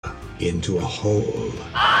into a hole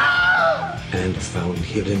and found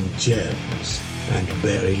hidden gems and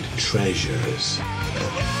buried treasures.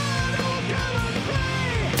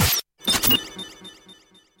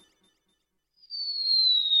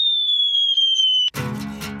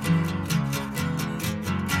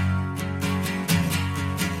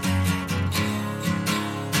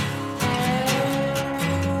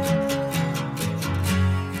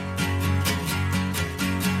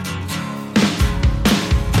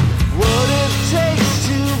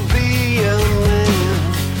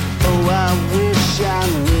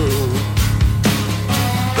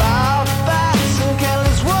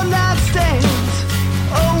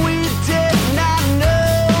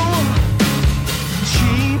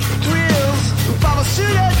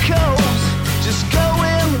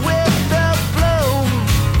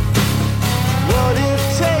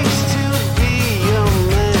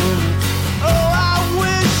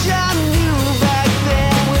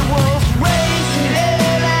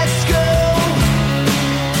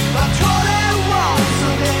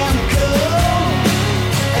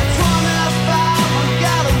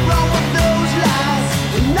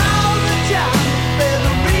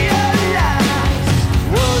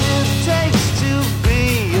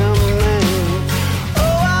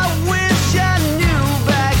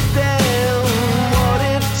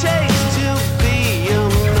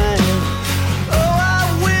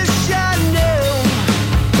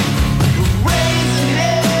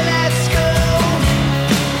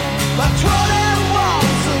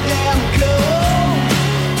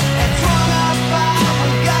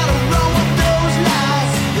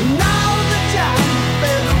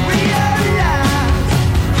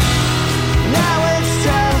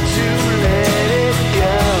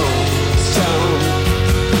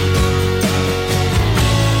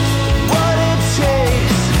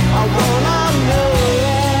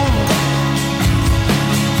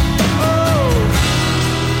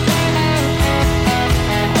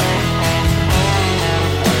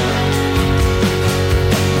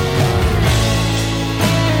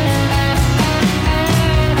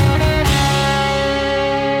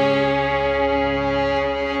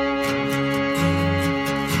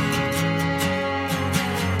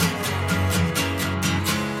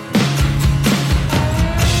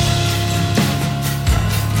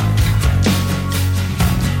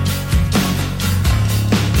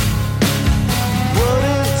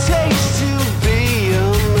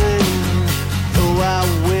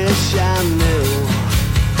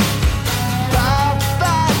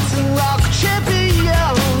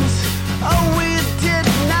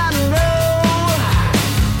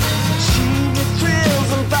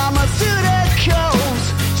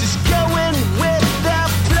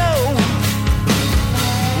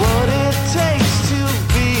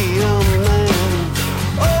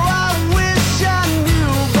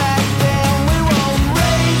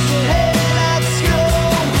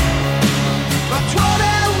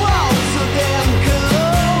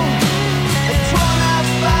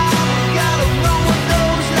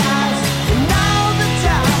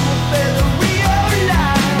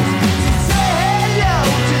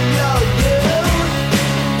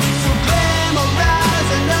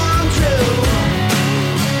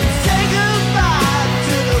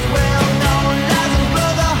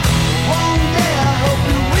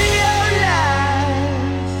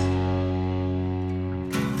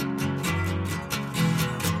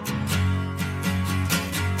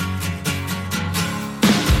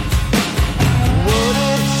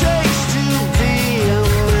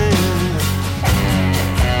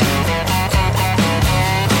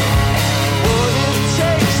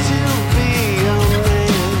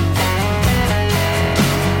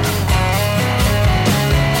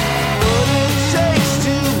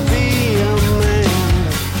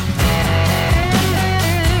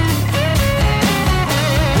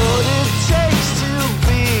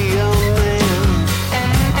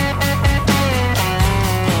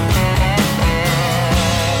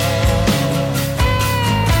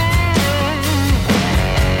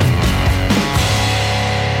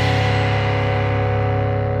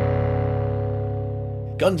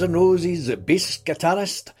 Guns N' Roses bass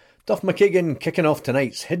guitarist Duff McKagan kicking off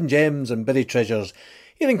tonight's Hidden Gems and Buried Treasures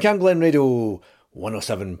here in Camglen Radio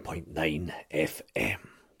 107.9 FM.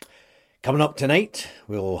 Coming up tonight,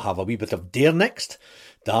 we'll have a wee bit of Dare next,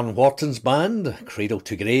 Darren Wharton's band, Cradle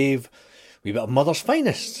to Grave, wee bit of Mother's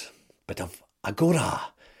Finest, bit of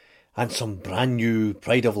Agora, and some brand new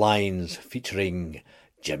Pride of Lines featuring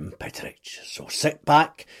Jim Petrich. So sit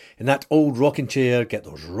back in that old rocking chair, get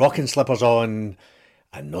those rocking slippers on,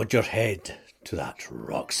 and nod your head to that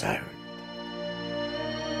rock sound.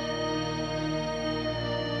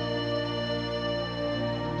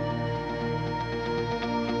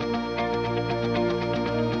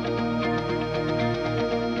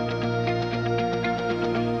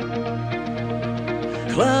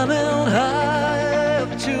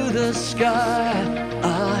 the sky,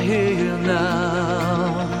 I hear you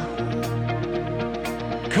now,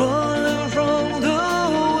 calling from the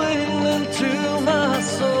wingland to my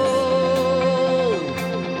soul.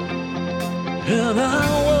 And I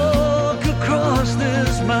walk across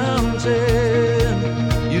this mountain,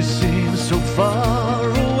 you seem so far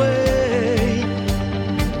away,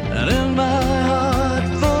 and in my heart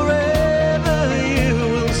forever you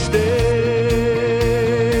will stay.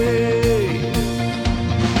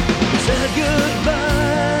 Said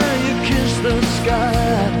goodbye, you kissed the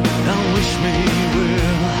sky, now wish me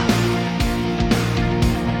well.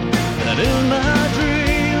 And in my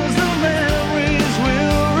dreams the memories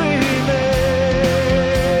will remain.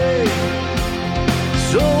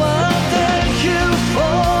 So I thank you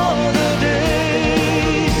for the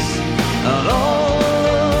days and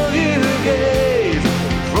all you gave,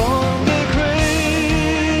 from the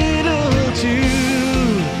cradle to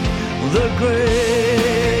the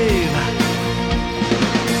grave,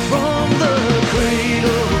 from the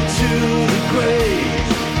cradle to the grave,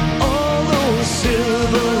 all those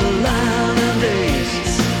silver lining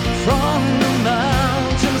days, from the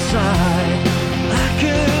mountainside I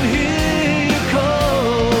could hear you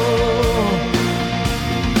call,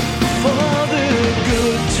 for the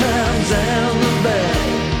good times and the bad,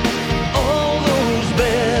 all those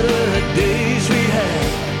better days we had,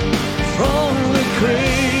 from the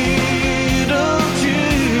cradle to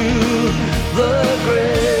the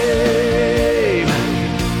grave.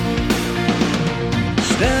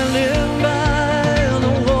 Standing by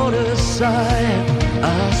the waterside, I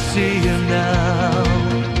see you now.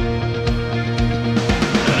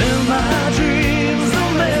 In my dreams the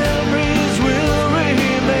memories will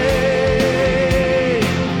remain.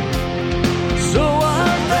 So I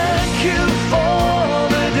thank you for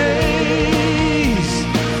the days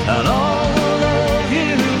and all the love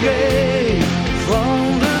you gave, from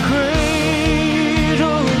the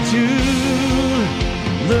cradle to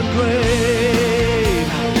the grave,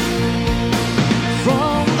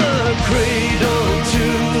 from the cradle to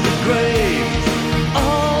the grave,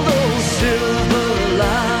 all those silver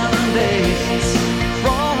lining days,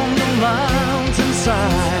 from the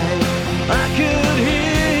mountainside I could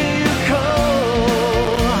hear you call,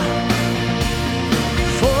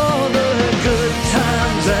 for the good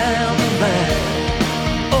times and the bad,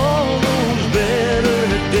 all those better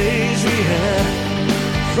days we had,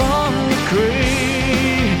 from the cradle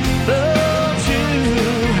to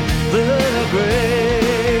the grave.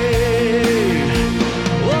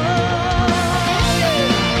 Whoa, yeah.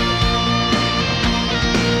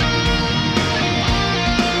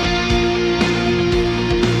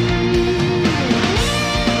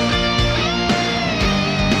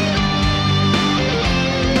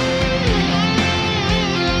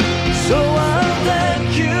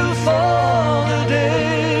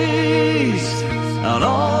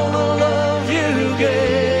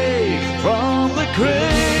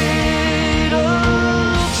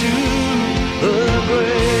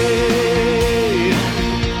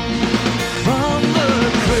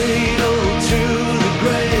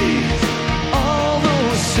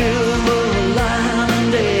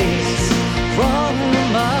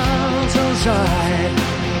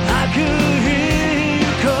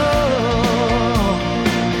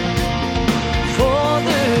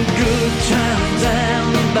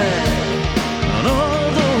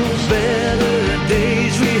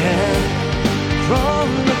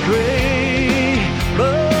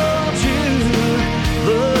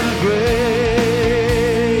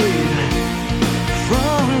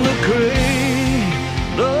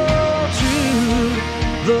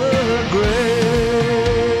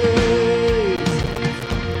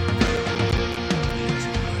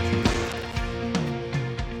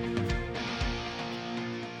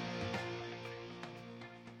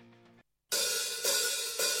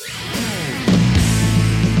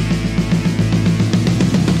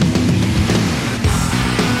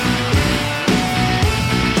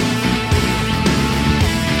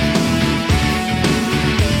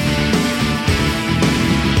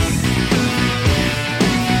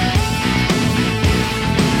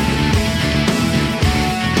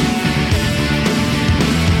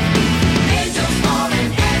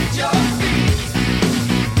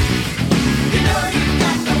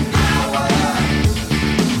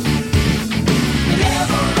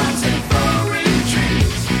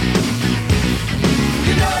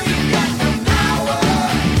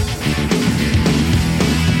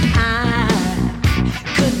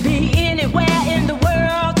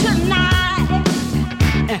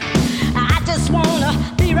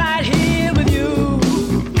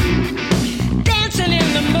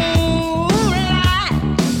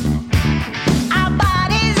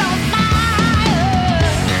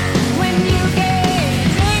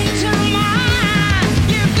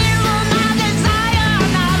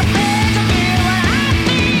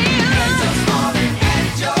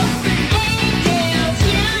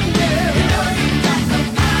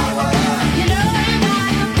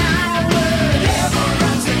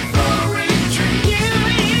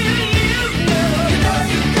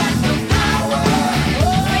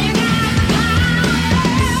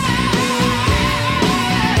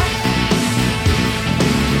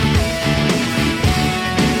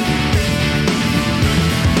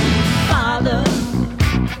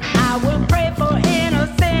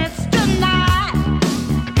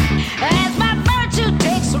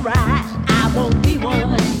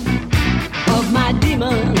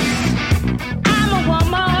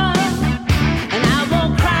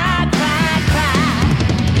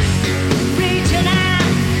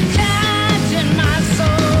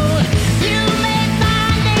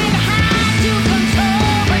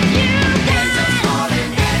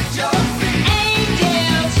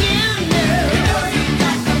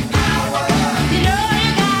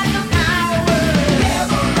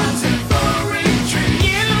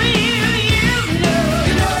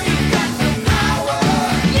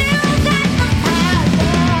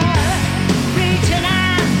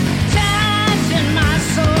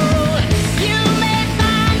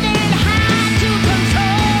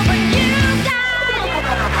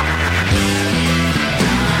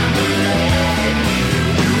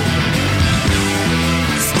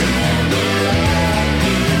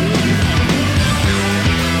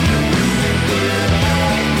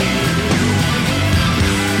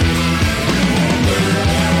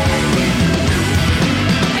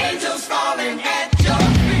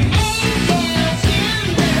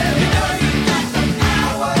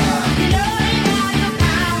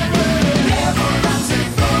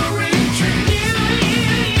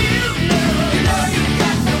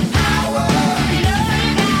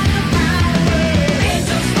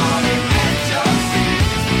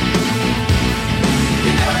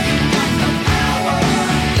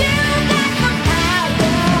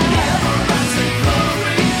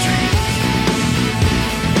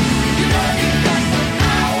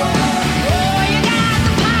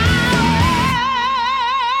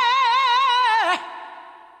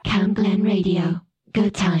 Radio.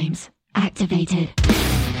 Good times. Activated.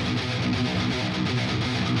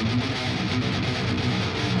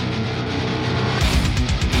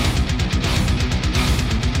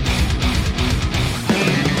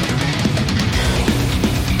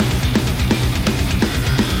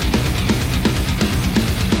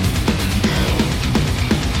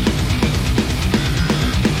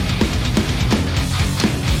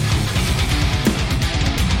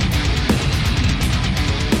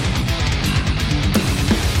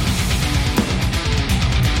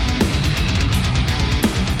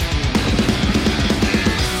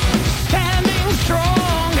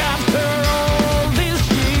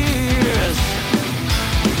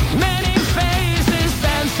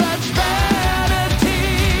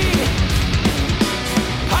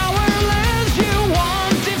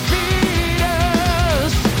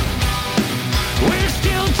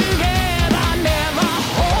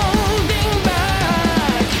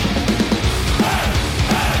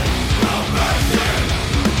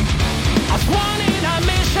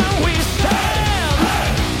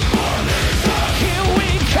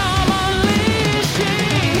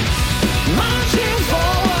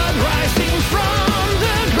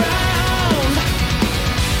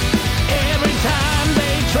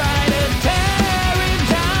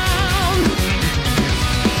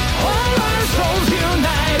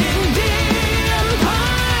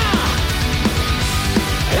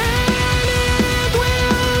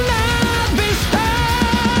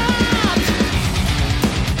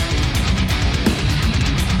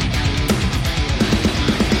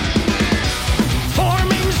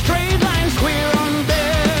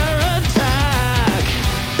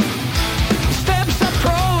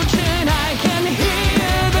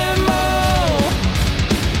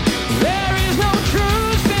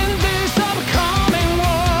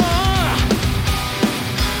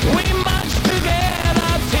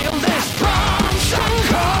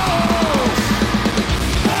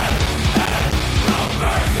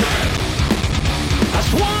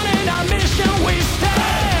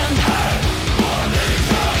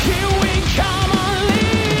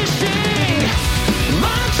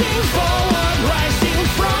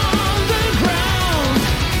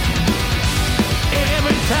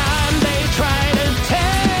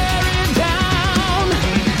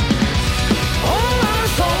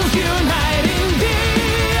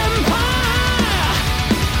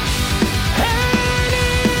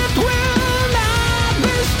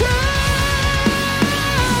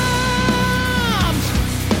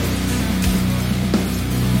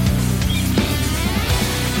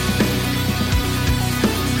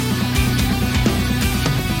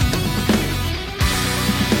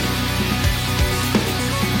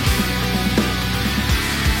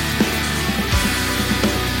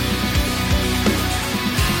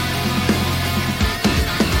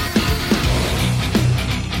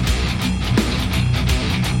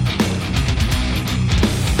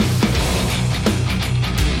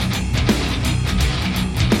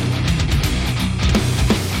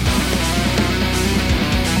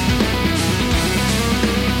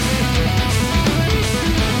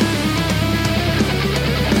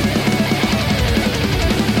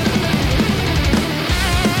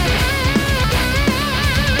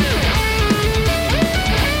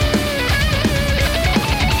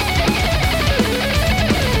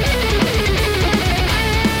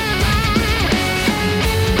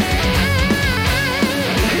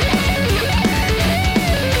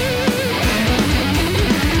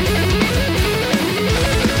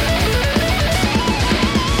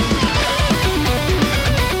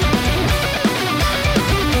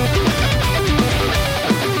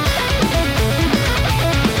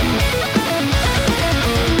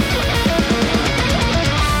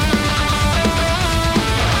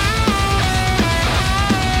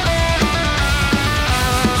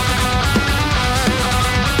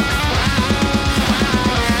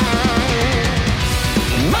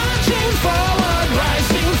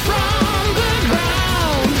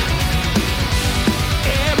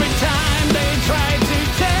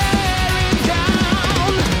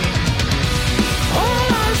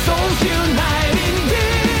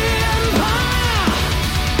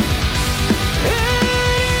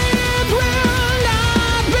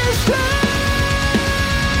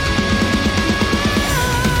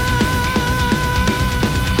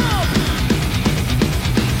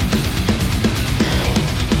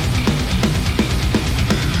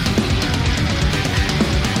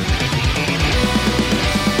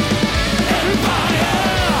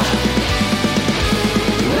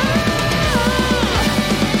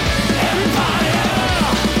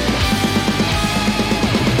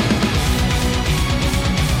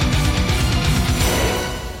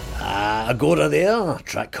 Agora there, a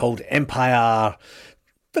track called Empire,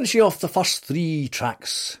 finishing off the first 3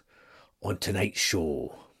 tracks on tonight's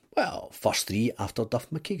show. Well, first 3 after Duff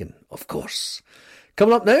McKagan, of course.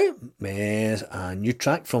 Coming up now is a new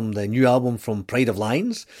track from the new album from Pride of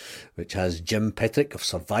Lions, which has Jim Petrick of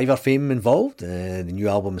Survivor fame involved. The new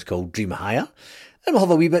album is called Dream Higher. And we'll have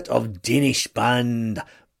a wee bit of Danish band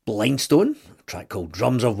Blindstone, a track called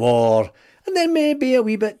Drums of War, and then maybe a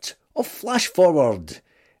wee bit of Flash Forward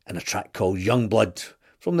and a track called Young Blood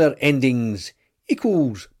from their Endings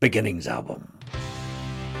Equals Beginnings album.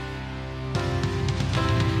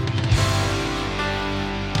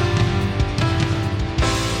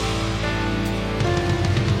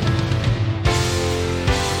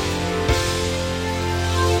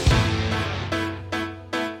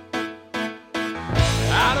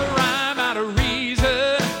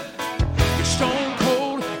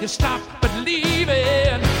 Stop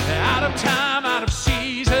believing, out of time, out of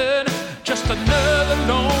season, just another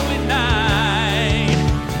lonely night.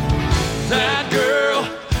 That girl,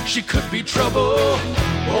 she could be trouble,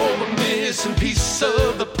 or a missing piece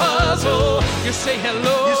of the puzzle. You say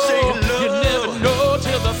hello, you never know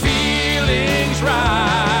till the feeling's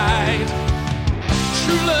right.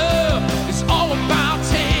 True love is all about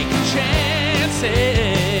taking chances,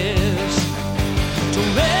 to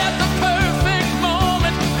let the perfect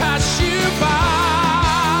moment pass you by.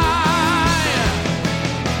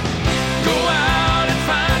 Go out and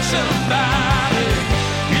find somebody.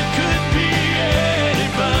 It could be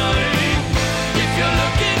anybody. If you're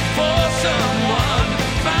looking for someone,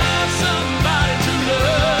 find somebody to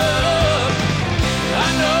love. I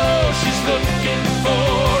know she's looking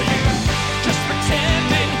for you, just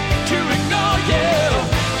pretending to ignore you.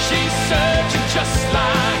 She's searching just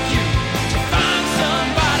like you to find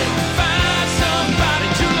somebody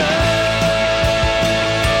to love.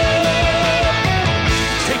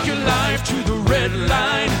 Take your life to the red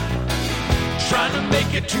line, trying to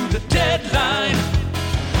make it to the deadline.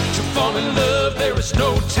 To fall in love there is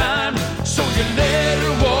no time, so you let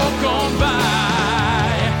her walk on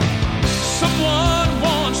by. Someone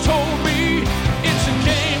once told me it's a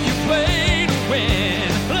game you play to win.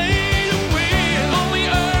 Only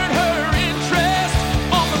earn her interest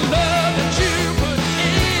on the love that you put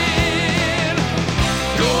in.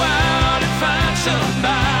 Go out and find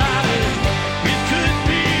somebody. It could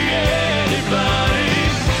be anybody.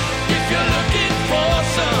 If you're looking for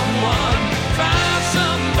someone, find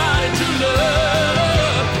somebody to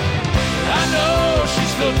love. I know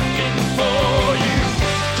she's looking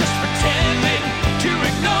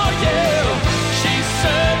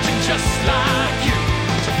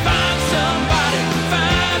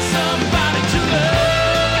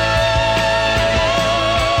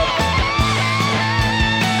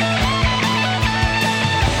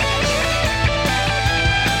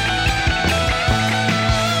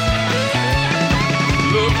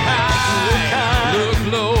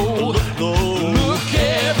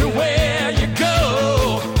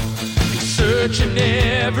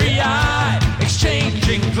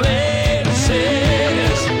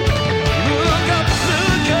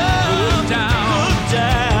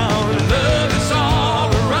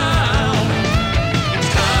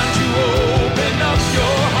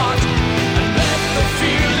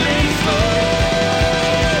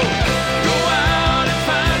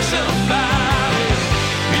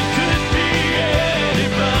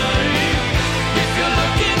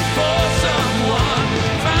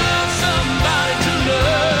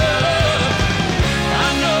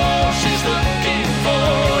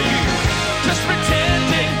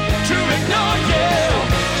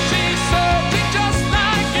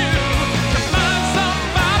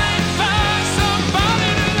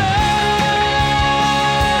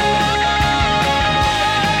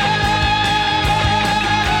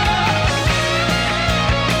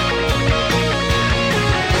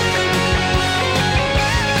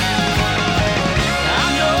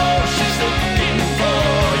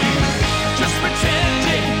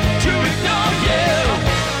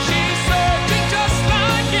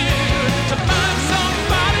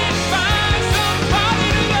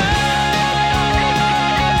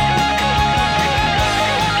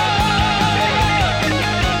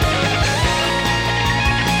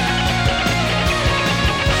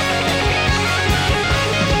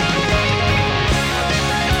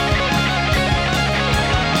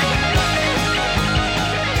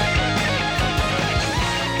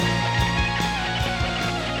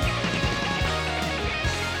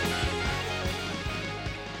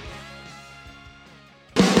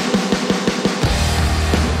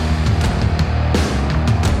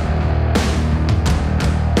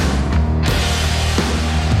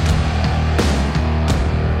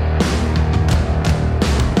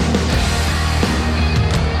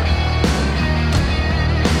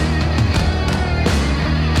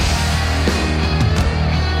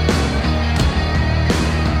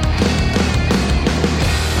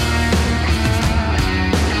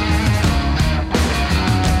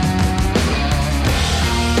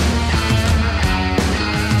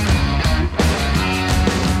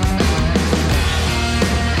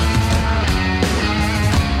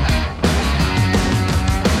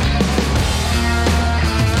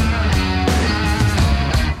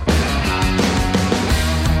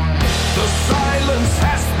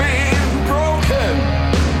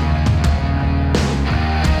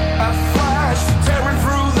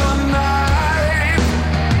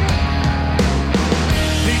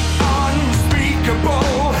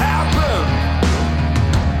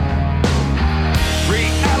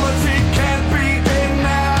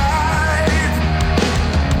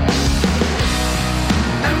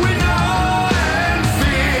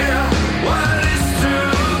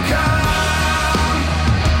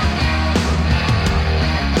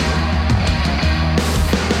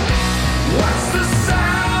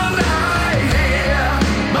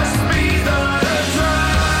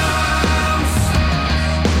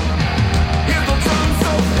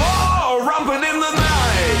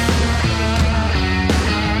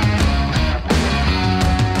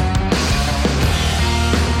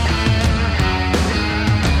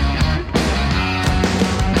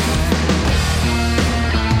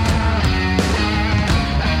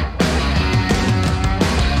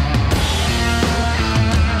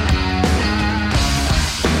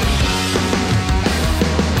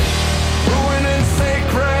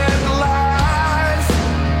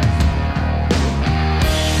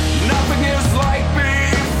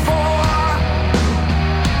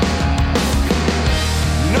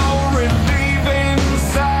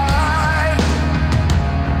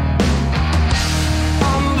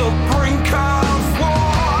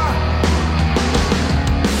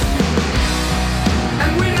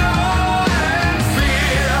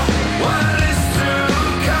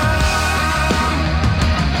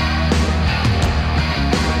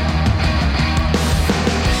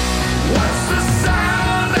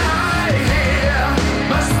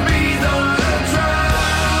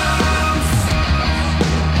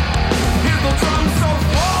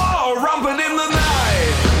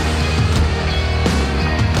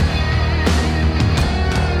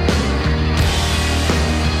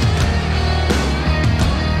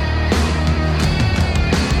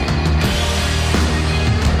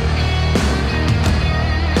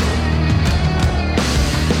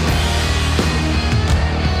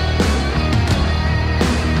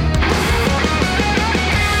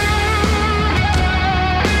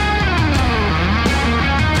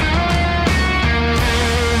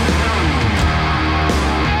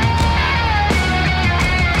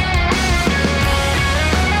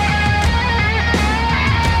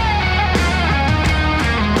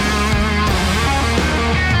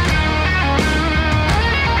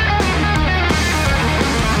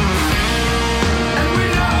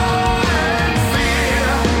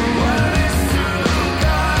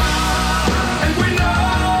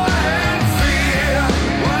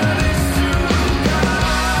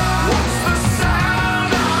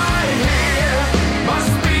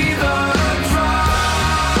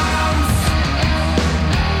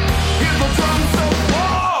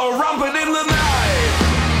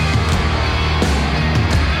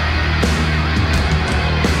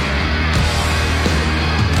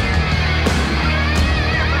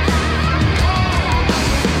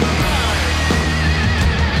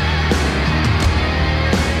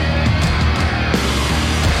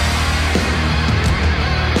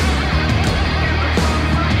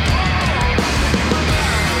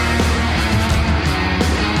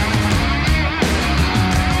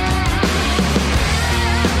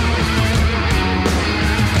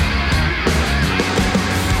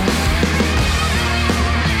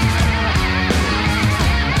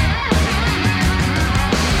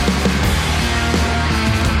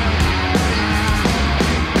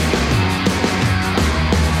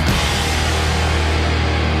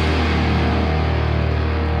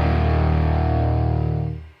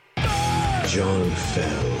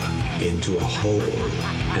into a hole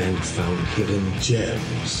and found hidden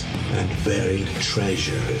gems and buried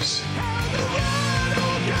treasures.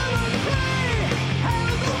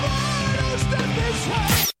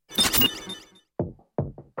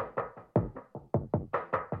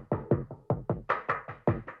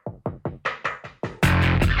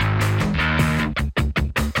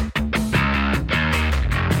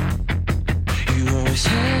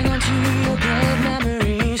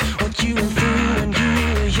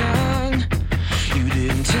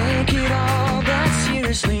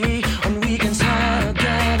 On weekends, hard,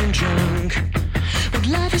 getting drunk.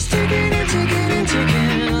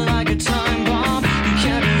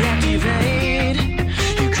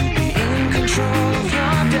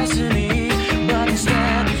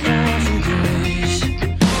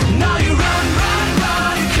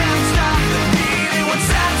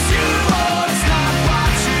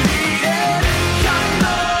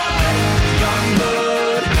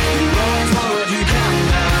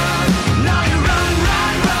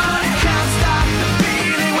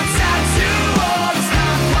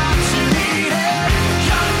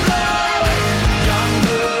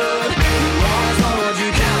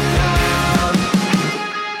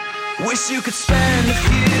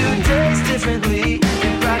 differently.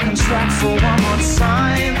 Get back on track for one more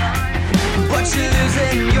time. But you're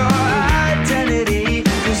losing your identity.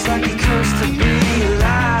 Feels like you're cursed to be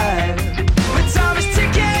alive. But time is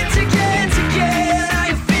ticking, ticking, ticking. How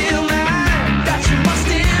you feel, man? That you must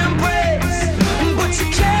embrace. But you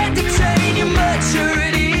can't detain your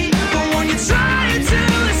maturity. But when you're trying to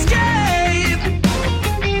escape,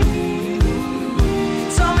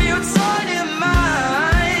 tell me what's on your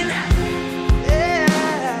mind. Yeah,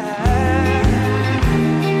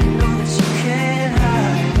 you know that you can't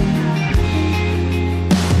hide.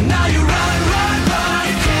 Now you run, run, run.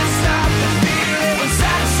 You can't stop the feeling. What's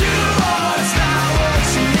that you want? It's not what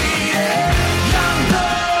you needed. Young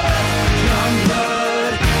blood,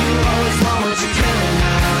 you always want what you can't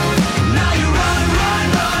have. Now you run, run,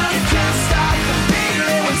 run. You can't stop the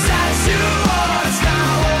feeling. What's that you want? It's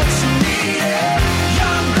not what you needed.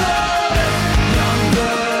 Young blood,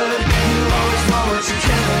 you always want what you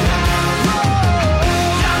can't have.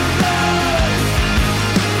 Young blood,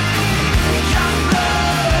 young blood,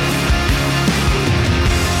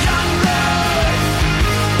 young blood,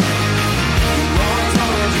 you always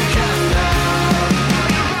want what you can't have.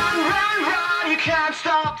 Run, run, run, you can't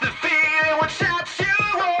stop the feeling. What's that you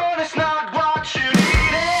want? It's not what you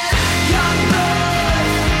needed. Young blood,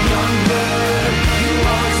 you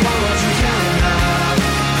always want what you can't have.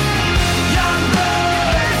 Young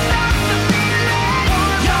blood, stop the feeling.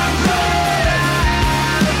 Young blood,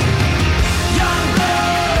 young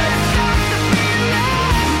blood, stop the feeling.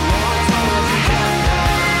 You always want what you can't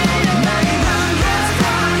have. Now you run, run,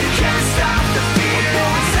 run, you can't stop the feeling.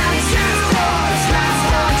 What's that you want? It's not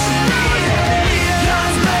what you needed.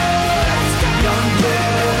 Young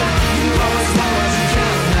blood, you always want what you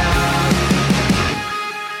can't have.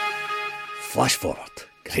 Flash Forward,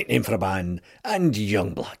 great name for a band, and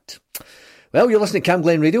Youngblood. Well, you're listening to Cam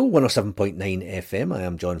Glen Radio, 107.9 FM. I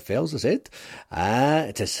am John Fells, as I said.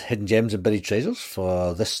 It is Hidden Gems and Buried Treasures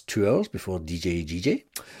for this 2 hours before DJ GJ.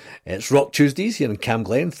 It's Rock Tuesdays here in Cam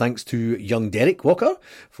Glen, thanks to young Derek Walker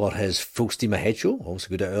for his Full Steam Ahead show. Always a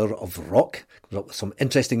good hour of rock. Comes up with some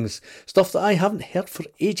interesting stuff that I haven't heard for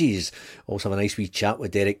ages. Also have a nice wee chat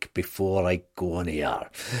with Derek before I go on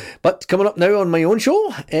air. But coming up now on my own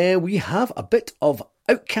show, we have a bit of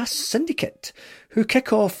Outcast Syndicate, who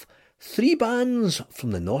kick off 3 bands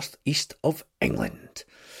from the northeast of England.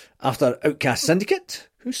 After Outcast Syndicate,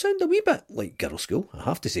 who sound a wee bit like Girl School, I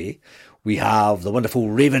have to say, we have the wonderful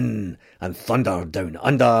Raven and Thunder Down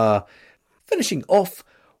Under, finishing off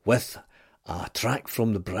with a track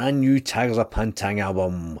from the brand new Tigers of Pantang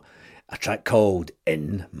album, a track called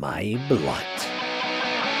In My Blood.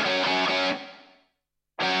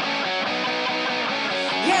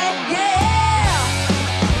 Yeah, yeah.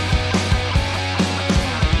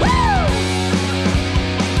 Woo!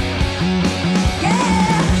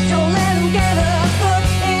 Yeah, don't let 'em get a foot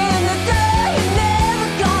in the door. You're never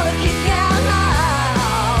gonna kick them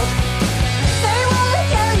out. They wanna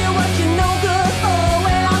tell you what you're no good for.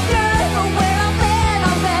 When I'm good, but when I'm bad,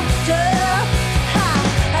 I'm better. Ha,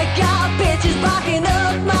 I got bitches barking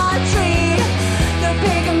up my tree.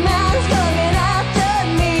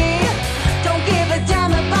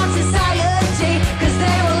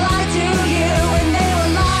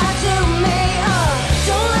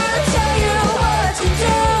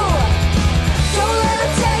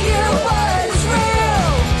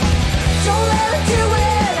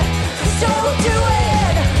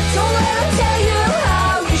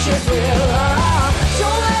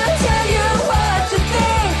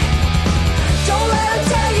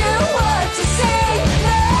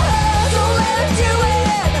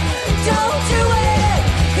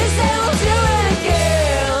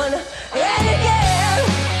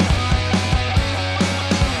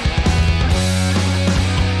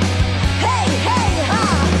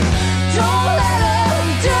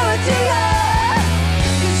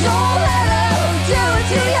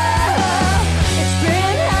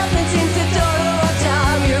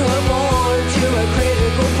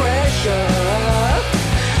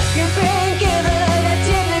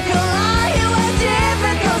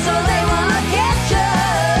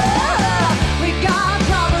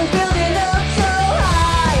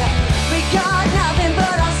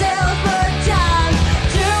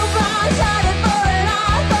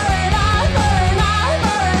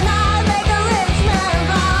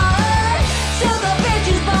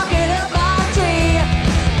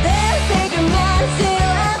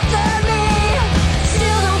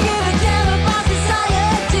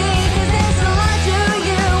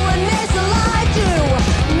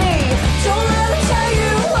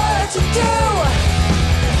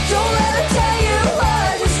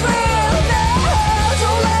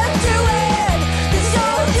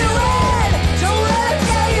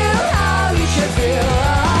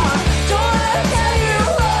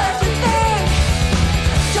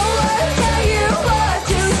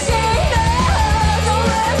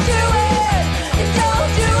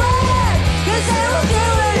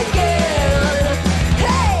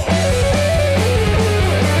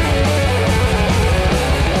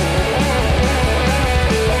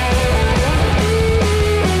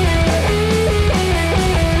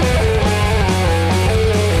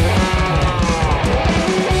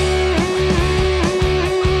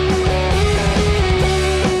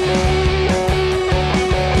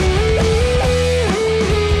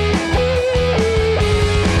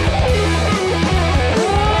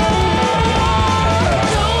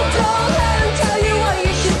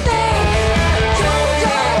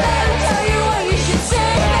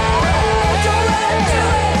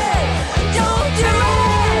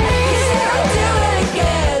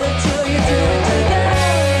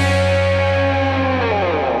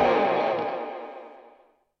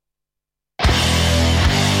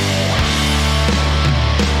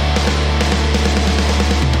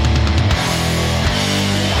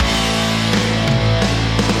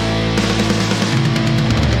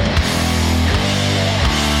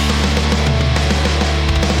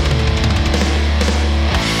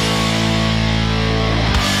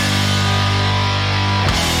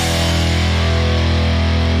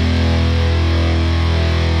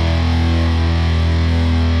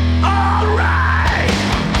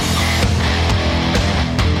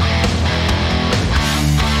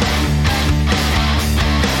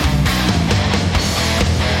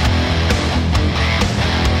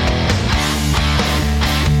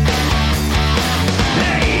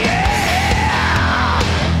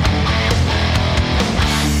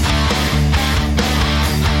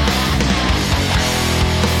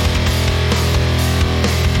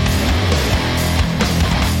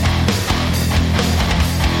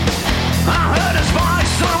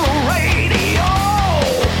 on the radio.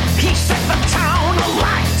 He set the town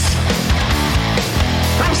alight.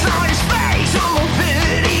 I saw his face on the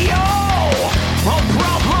video. A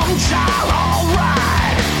problem child,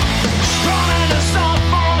 alright. Strolling us up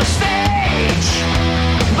on the stage.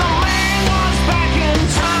 The man was back in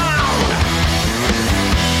town.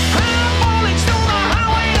 I'm falling on the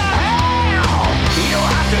highway to hell. You'll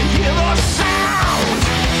have to hear the sound.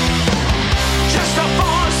 Just a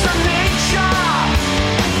force of nature.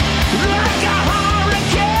 Like a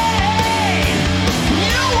hurricane.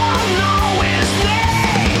 You all know his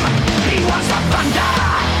name. He was the thunder.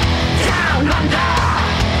 Down under.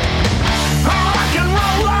 A rock and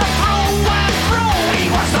roller through and through. He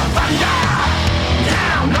was the thunder.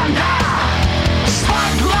 Down under.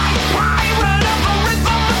 Spotlight pirate of the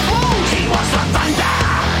rhythm and blues. He was the thunder.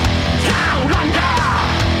 Down under.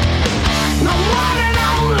 The one and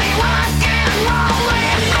only rock and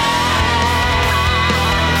rollin'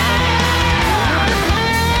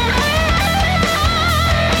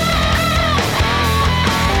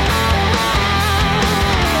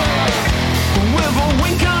 with a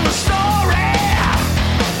wink on the story.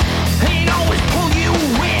 He'd always pull you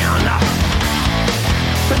in,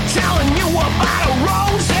 telling you about a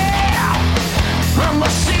Rosie from the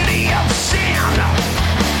city of sin.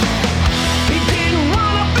 He didn't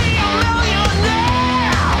want to be a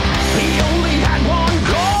millionaire. He only had one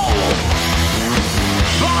goal.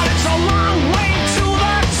 But it's a long way to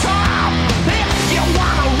the top if you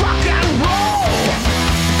want to rock and roll.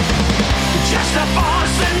 Just a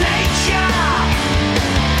force of nature.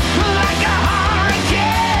 Like a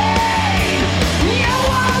hurricane. You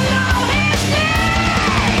all know his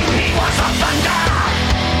name. He was a thunder.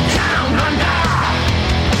 Down under.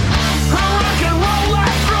 A rock and roller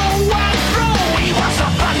through and through. He was a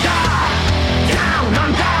thunder. Down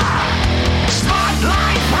under.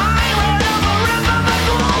 Spotlight pirate of the rhythm and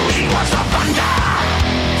blues. He was a thunder.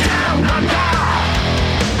 Down under.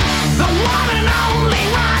 The one and only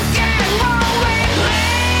rock and rollin'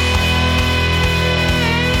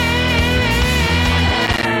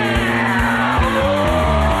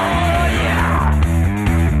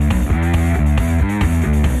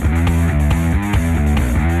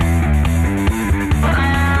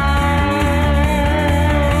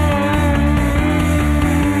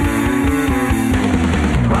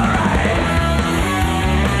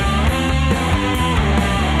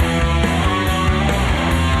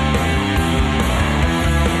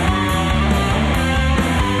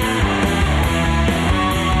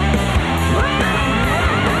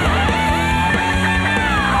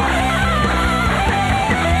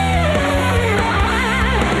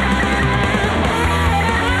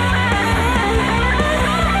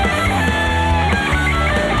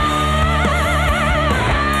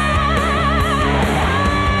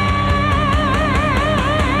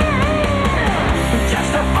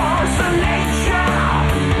 just a force of nature.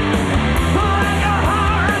 Like a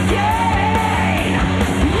hurricane.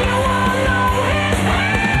 You all know his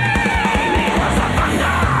name. He was a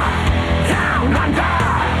thunder. Down under.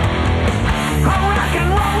 A rock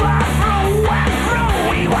and roller through and through.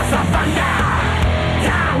 He was a thunder.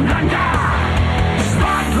 Down under.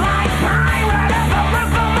 Spotlight pirate of the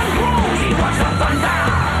rhythm and blues. He was a thunder.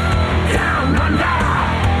 Down under.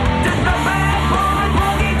 Did the bad boy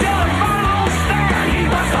boogie till the final stand. He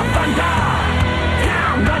was a thunder.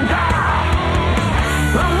 Down under.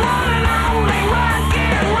 The one and only rock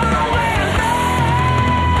and rollin'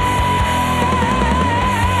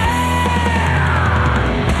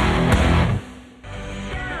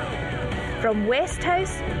 From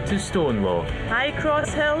Westhouse to Stonelaw, High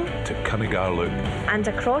Cross Hill to Cunningar Loop. and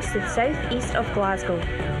across the southeast of Glasgow.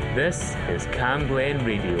 this is Cam Glen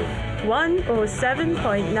Radio.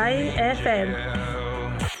 107.9 FM.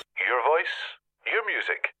 Your voice, your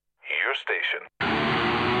music, your station.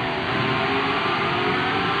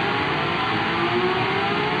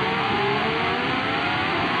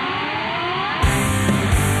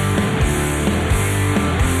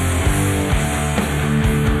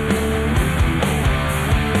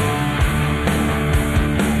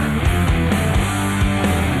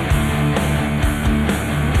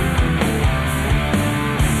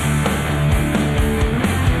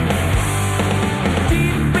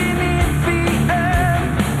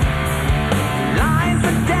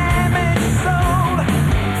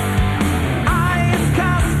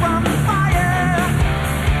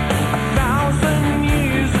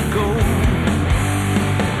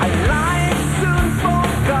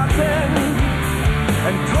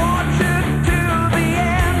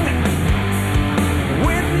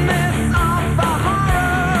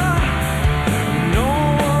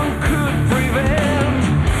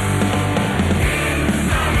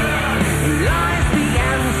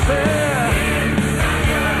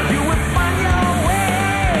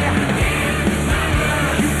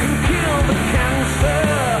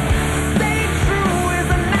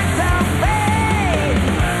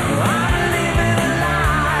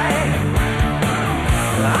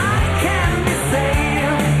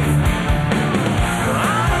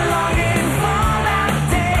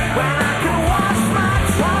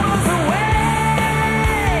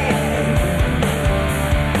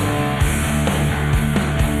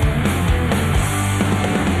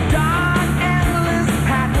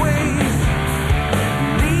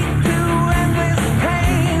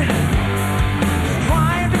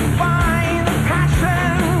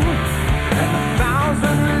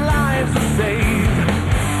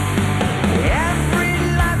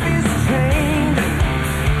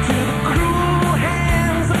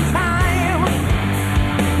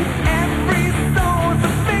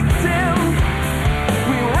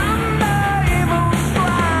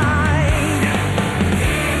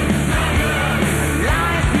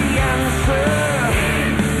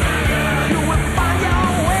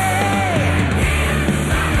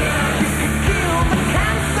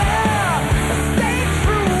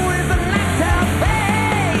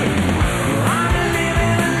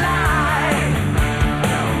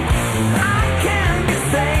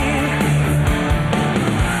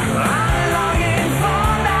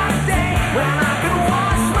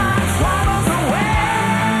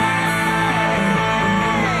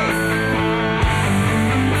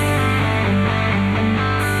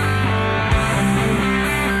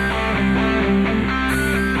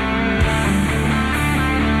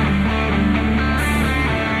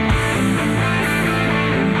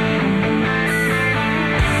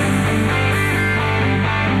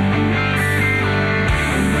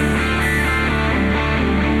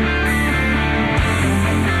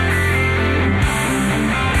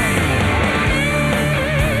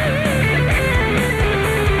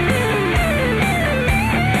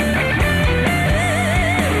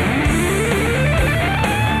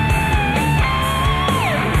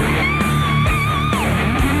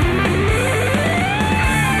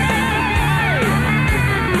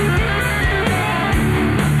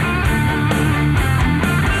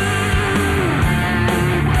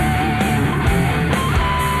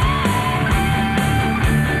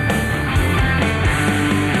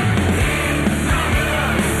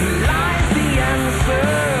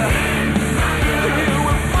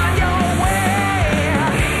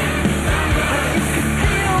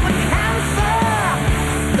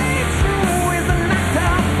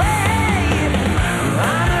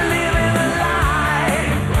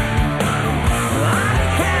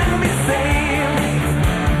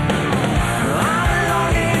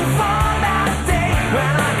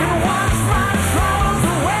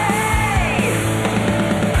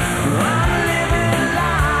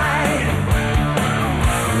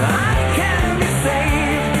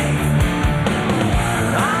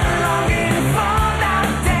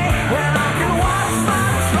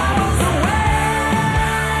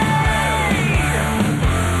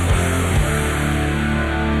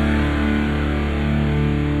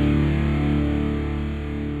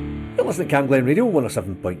 Listen to Cam Glen Radio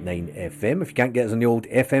 107.9 FM. If you can't get us on the old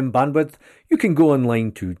FM bandwidth, you can go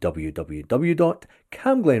online to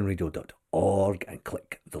www.camglenradio.org and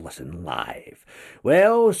click the Listen Live.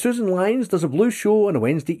 Well, Susan Lyons does a blues show on a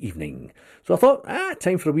Wednesday evening, so I thought,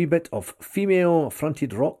 time for a wee bit of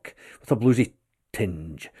female-fronted rock with a bluesy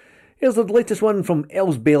tinge. Here's the latest one from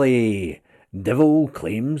Els Bailey. Devil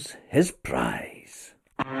Claims His Prize.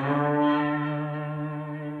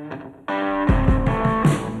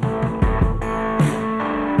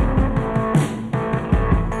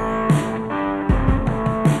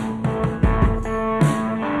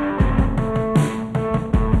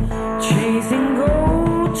 Chasing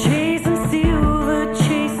gold, chasing silver,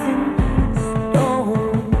 chasing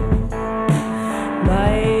stone.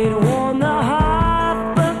 Might warm the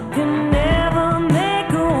heart, but can never make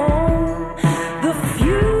a home. The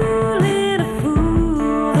fuel in a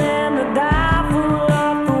fool and the die full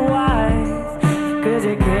of the wise. 'Cause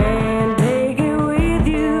you can't take it with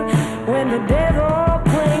you when the devil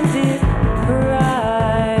claims his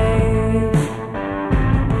prize.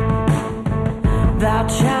 Thou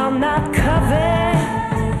shalt not covet,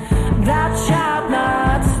 thou shalt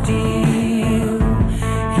not steal.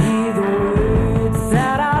 Hear the words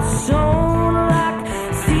that are sown like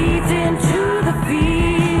seeds into the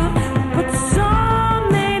field. But some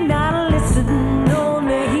may not listen,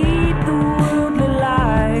 only heed the worldly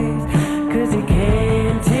lies. 'Cause you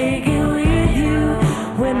can't take it with you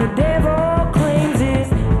when the devil claims his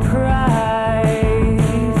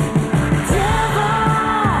prize. Devil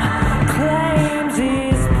claims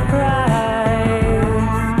his prize.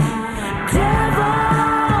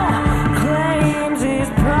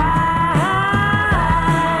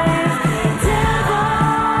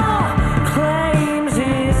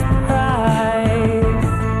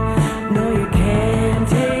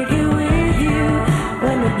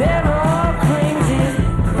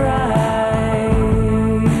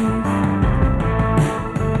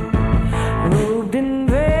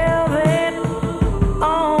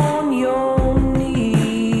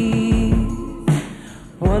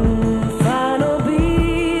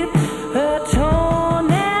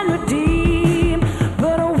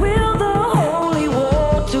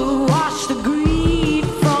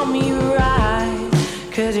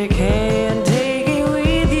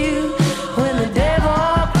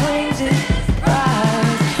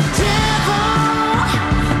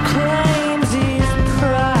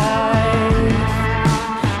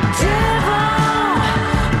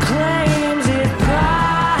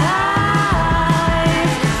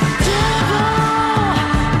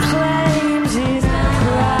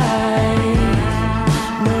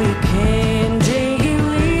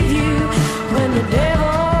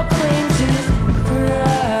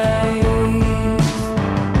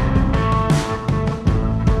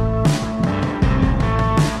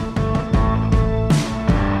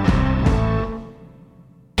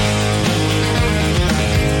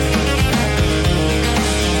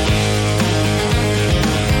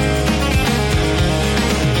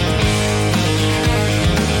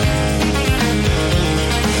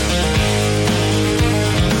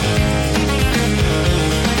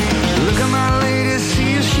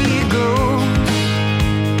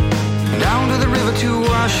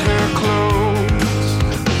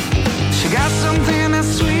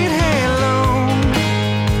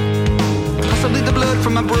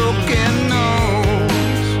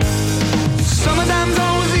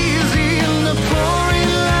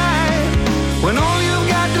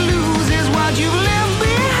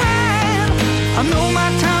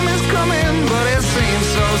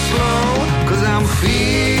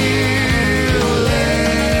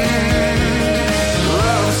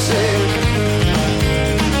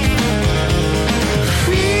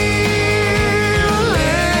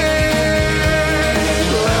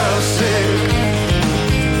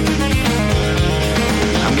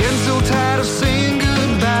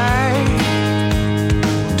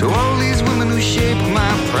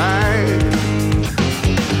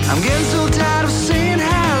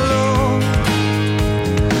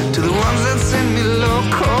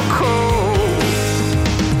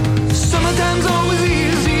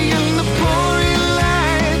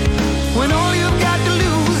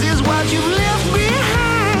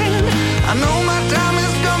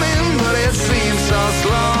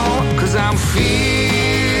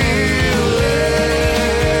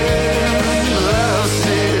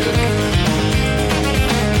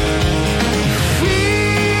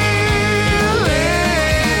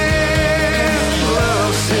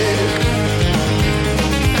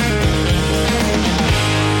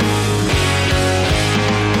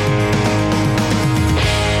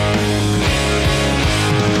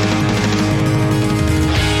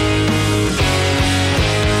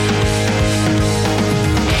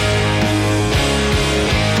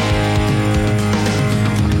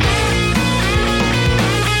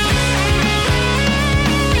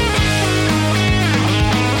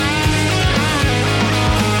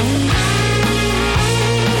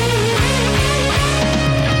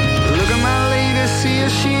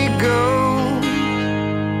 goes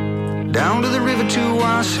down to the river to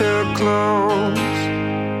wash her clothes.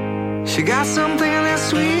 She got something in that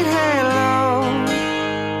sweet halo,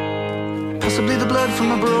 possibly the blood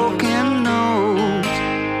from a broken nose.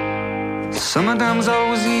 Summertime's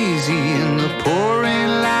always easy in the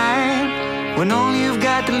pouring light, when all you've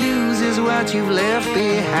got to lose is what you've left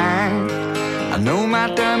behind. I know my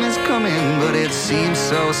time is coming, but it seems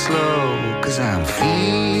so slow, 'cause I'm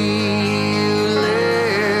feeling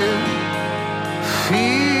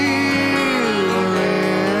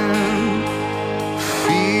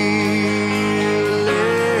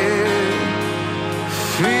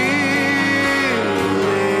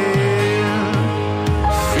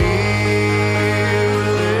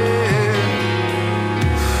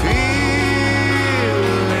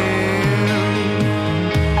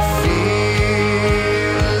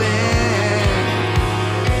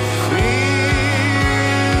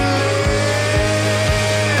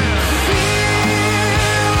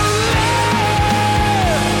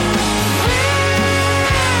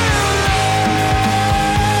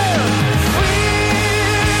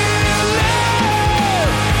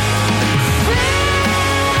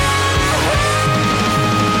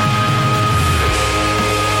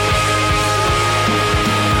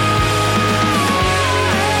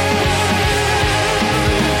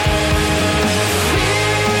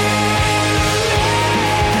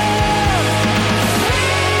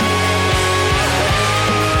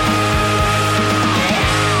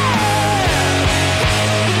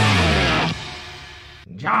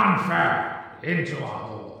into a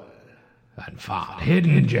hole and found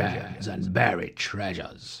hidden gems and buried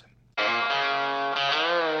treasures.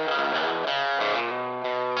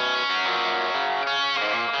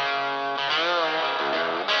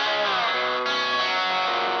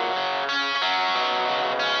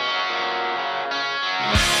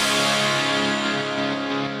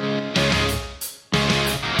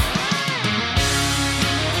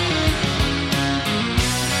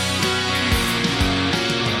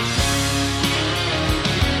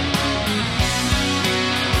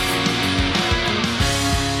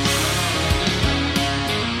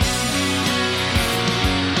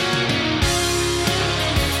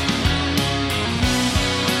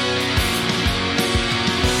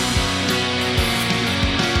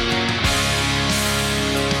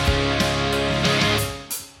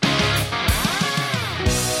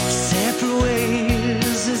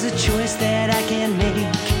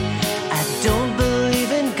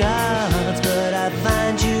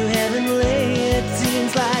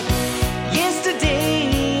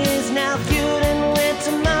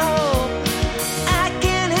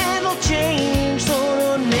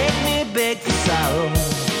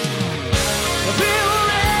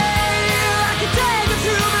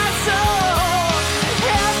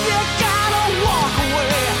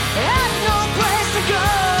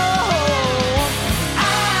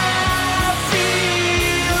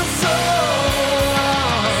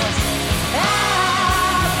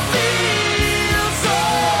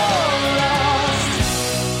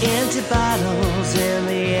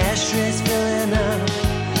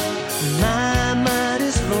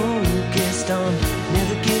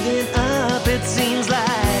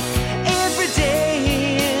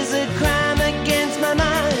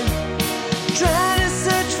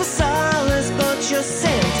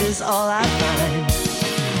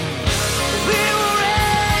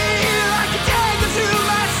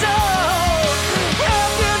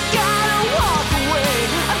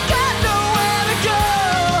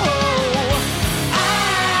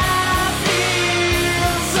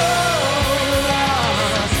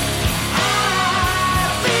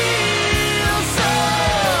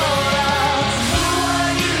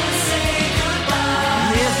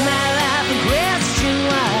 If my life a question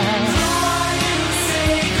why,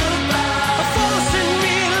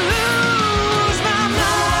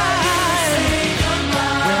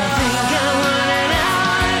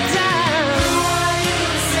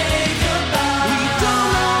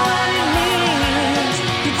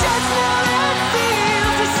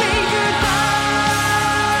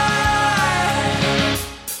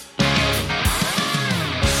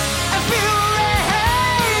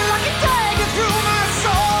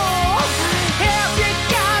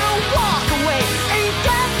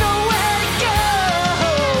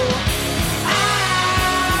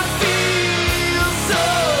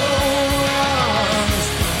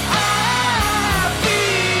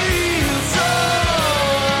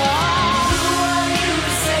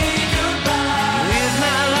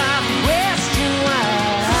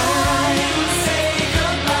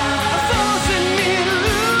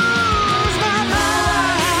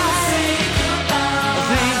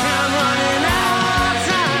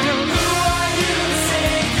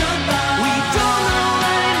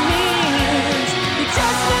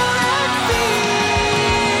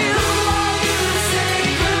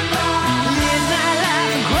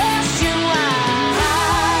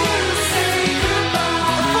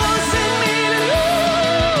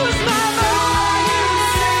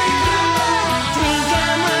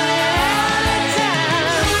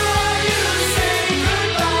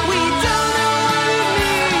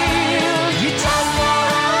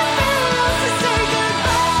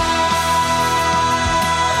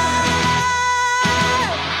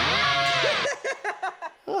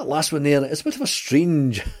 last one there is a bit of a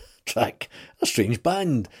strange track, a strange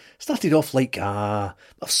band. Started off like a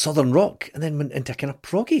southern rock and then went into a kind of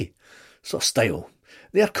proggy sort of style.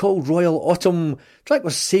 They're called Royal Autumn. Track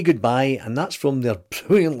was Say Goodbye, and that's from their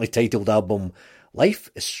brilliantly titled album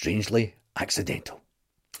Life is Strangely Accidental.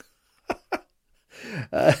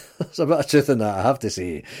 There's a bit of truth in that, I have to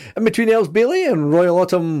say. In between Els Bailey and Royal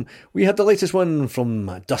Autumn, we had the latest one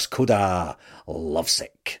from Dusk Coda,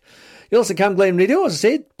 Lovesick. You're listening to Cam Glen Radio, as I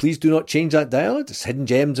said. Please do not change that dial. It's Hidden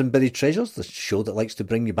Gems and Buried Treasures, the show that likes to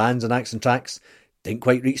bring you bands and acts and tracks didn't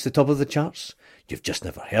quite reach the top of the charts, you've just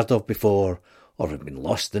never heard of before, or have been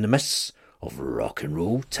lost in the mists of rock and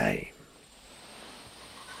roll time.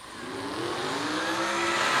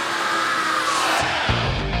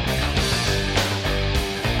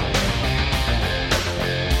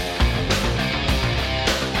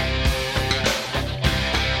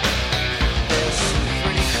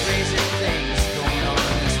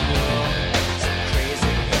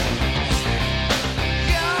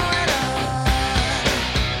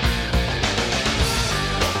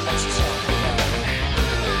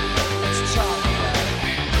 Let's talk about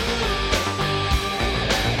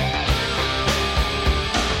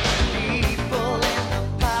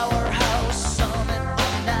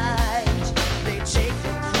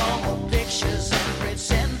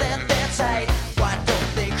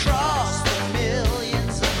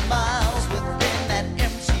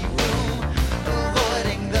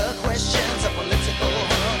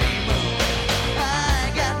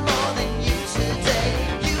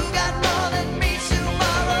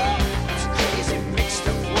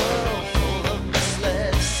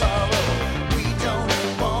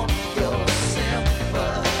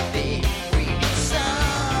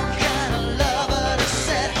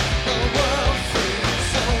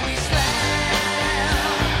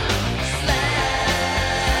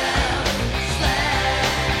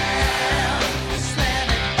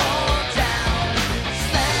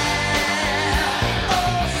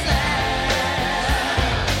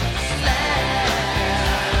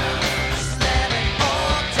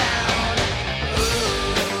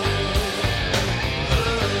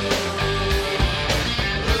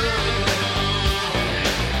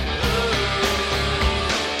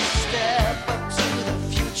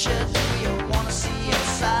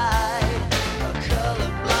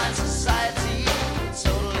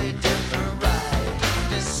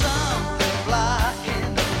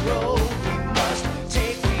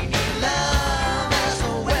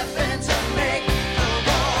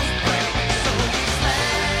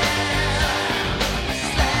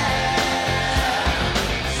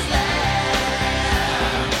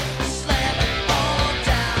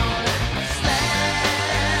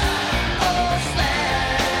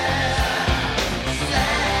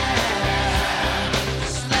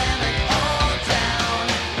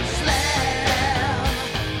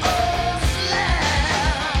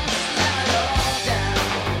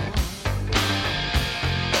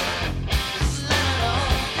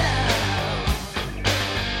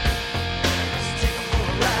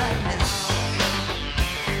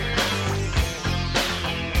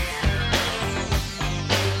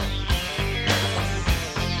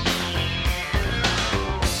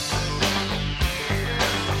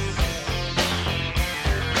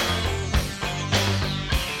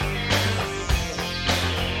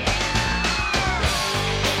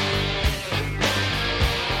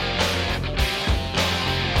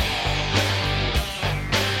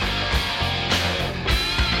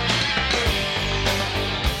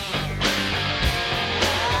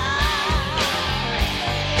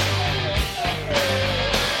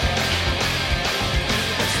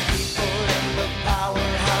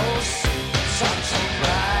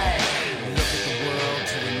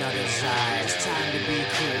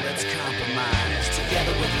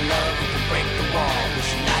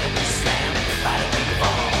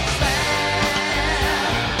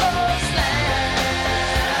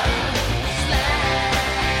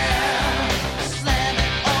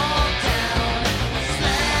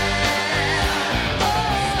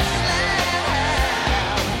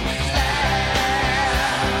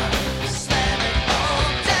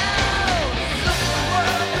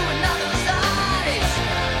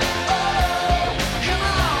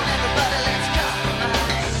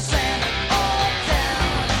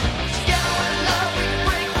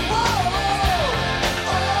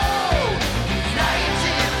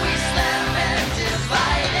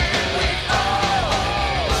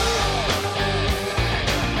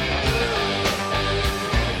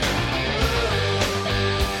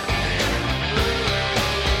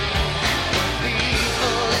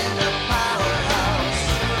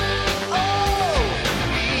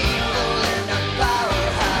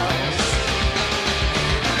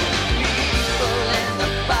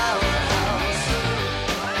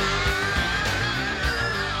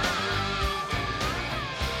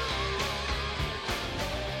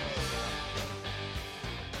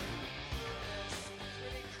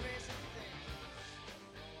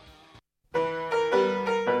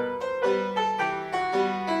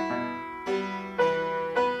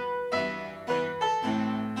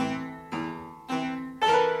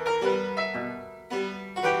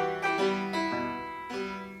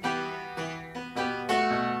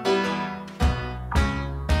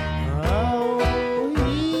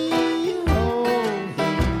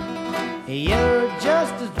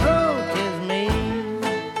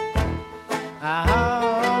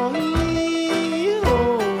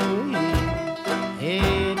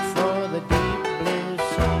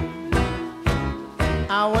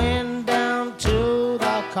I went down to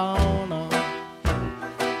the corner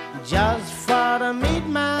just for to meet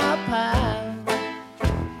my pal.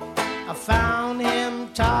 I found him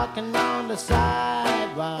talking on the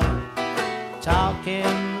sidewalk,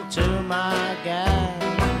 talking to my gal.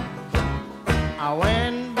 I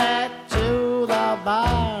went back to the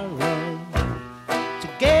bar room to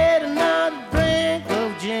get another drink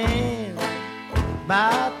of gin,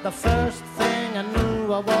 but the first thing I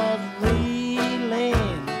knew I was reeling,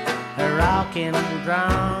 rocking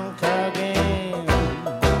drunk again.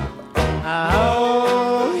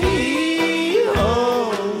 Oh,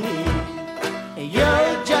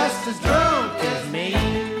 you're just as drunk as me.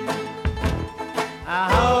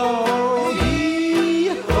 Oh,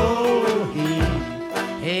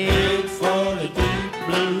 head for the deep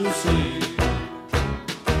blue sea.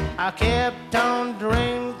 I kept on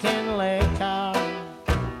drinking liquor,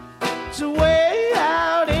 it's way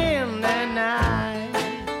out in the night.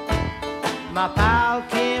 My pal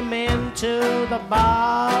came into the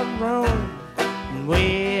bar room and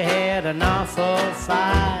we had an awful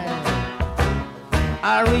fight.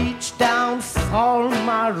 I reached down for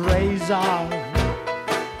my razor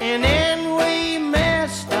and then we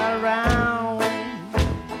messed around.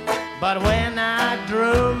 But when I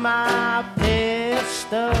drew my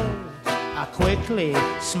pistol, I quickly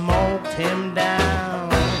smoked him down.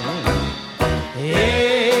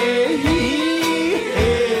 Hey,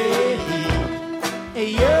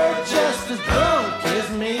 you're just as drunk as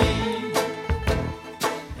me.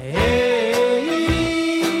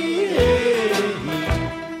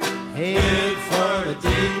 Head for the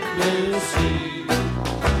deep blue sea.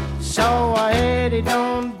 So I headed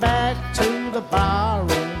on back to the bar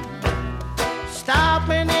room,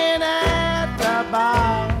 stopping in at the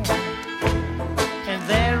bar, and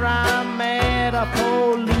there I met a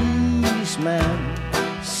policeman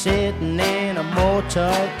sitting in a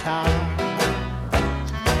motor car.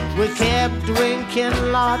 We kept drinking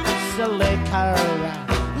lots of liquor,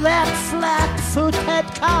 that flat-footed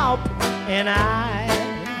cop and I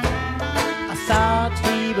thought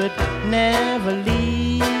he would never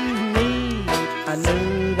leave me. I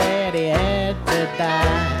knew that he had to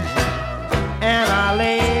die, and I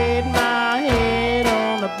laid my head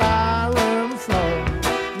on the barroom floor.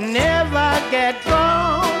 Never get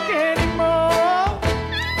drunk anymore.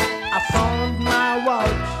 I pawned my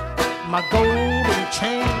watch, my golden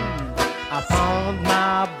chain, I pawned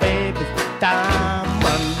my baby's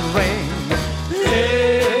diamond ring.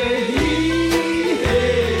 Hey,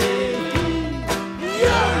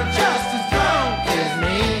 you're just as drunk as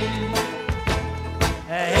me.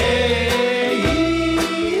 Hey,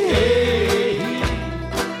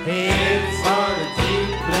 head for the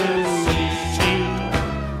deep blue sea.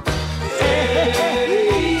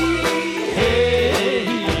 Hey,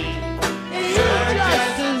 you're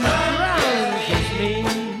just as drunk as me.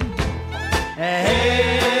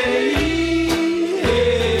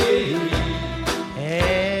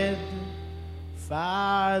 Head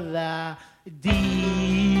for the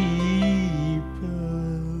deep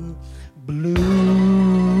blue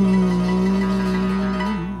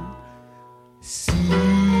sea.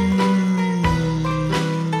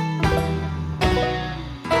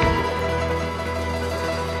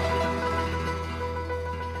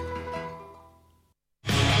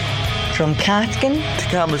 From Cathkin to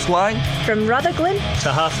Cambuslang, From Rutherglen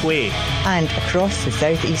to halfway, and across the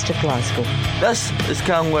southeast of Glasgow. this is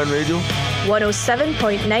Camglen Radio.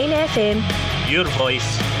 107.9 FM. your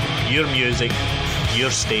voice, your music,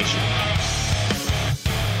 your station.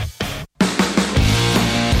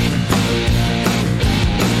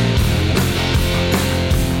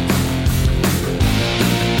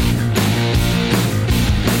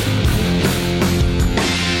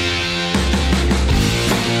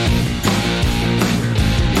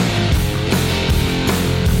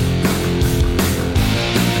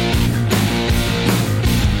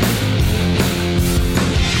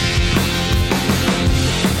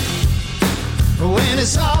 When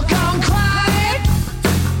it's all gone quiet.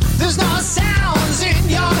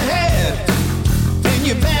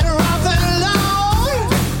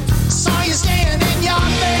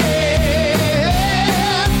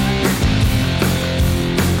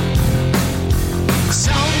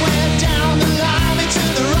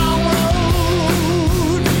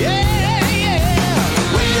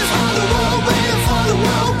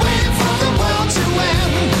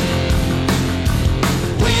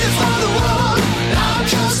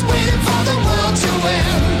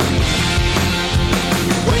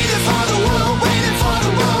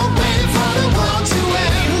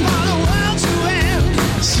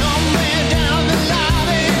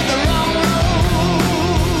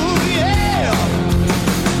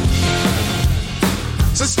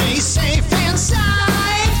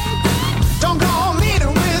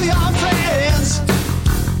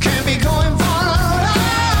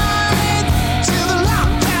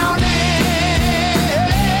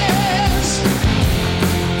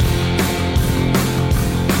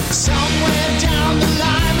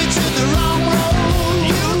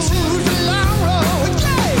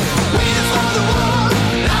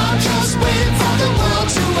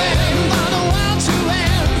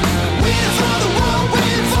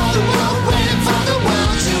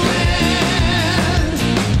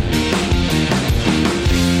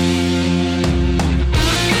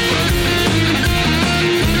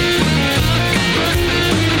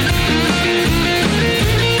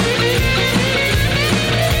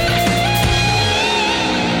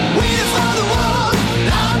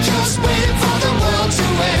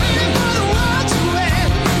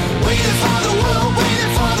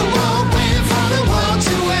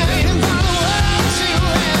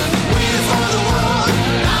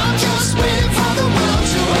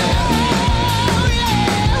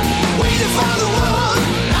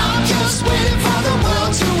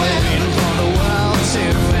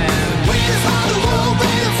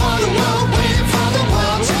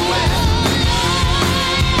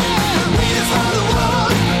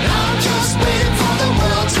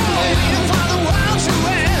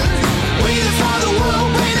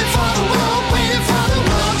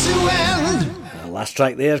 last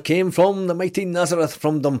track there came from the mighty Nazareth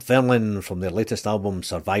from Dunfermline from their latest album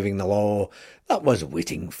Surviving the Law. That was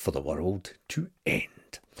Waiting for the World to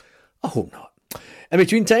End. I hope not. In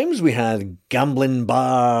between times we had Gambling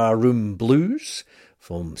Bar Room Blues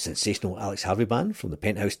from sensational Alex Harvey Band from the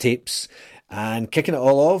Penthouse Tapes, and kicking it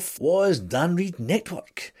all off was Dan Reed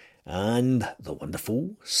Network and the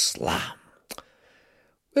wonderful Slam.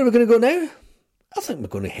 Where are we going to go now? I think we're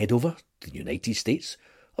going to head over to the United States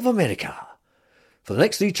of America. For the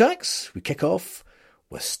next 3 tracks, we kick off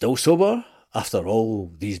with Still Sober After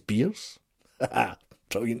All These Beers.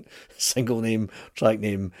 Brilliant track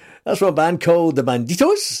name. That's from a band called the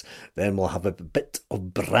Banditos. Then we'll have a bit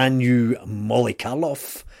of brand new Molly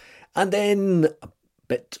Karloff. And then a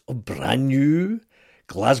bit of brand new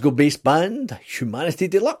Glasgow-based band Humanity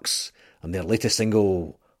Deluxe and their latest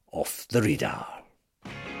single, Off the Radar.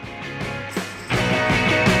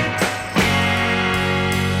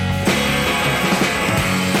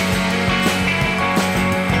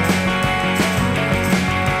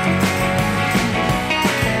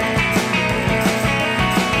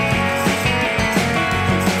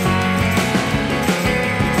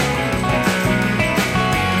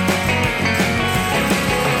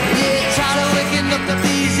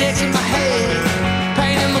 In my head,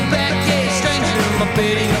 pain in my back, yeah, stranger in my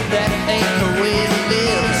bed, that ain't the way.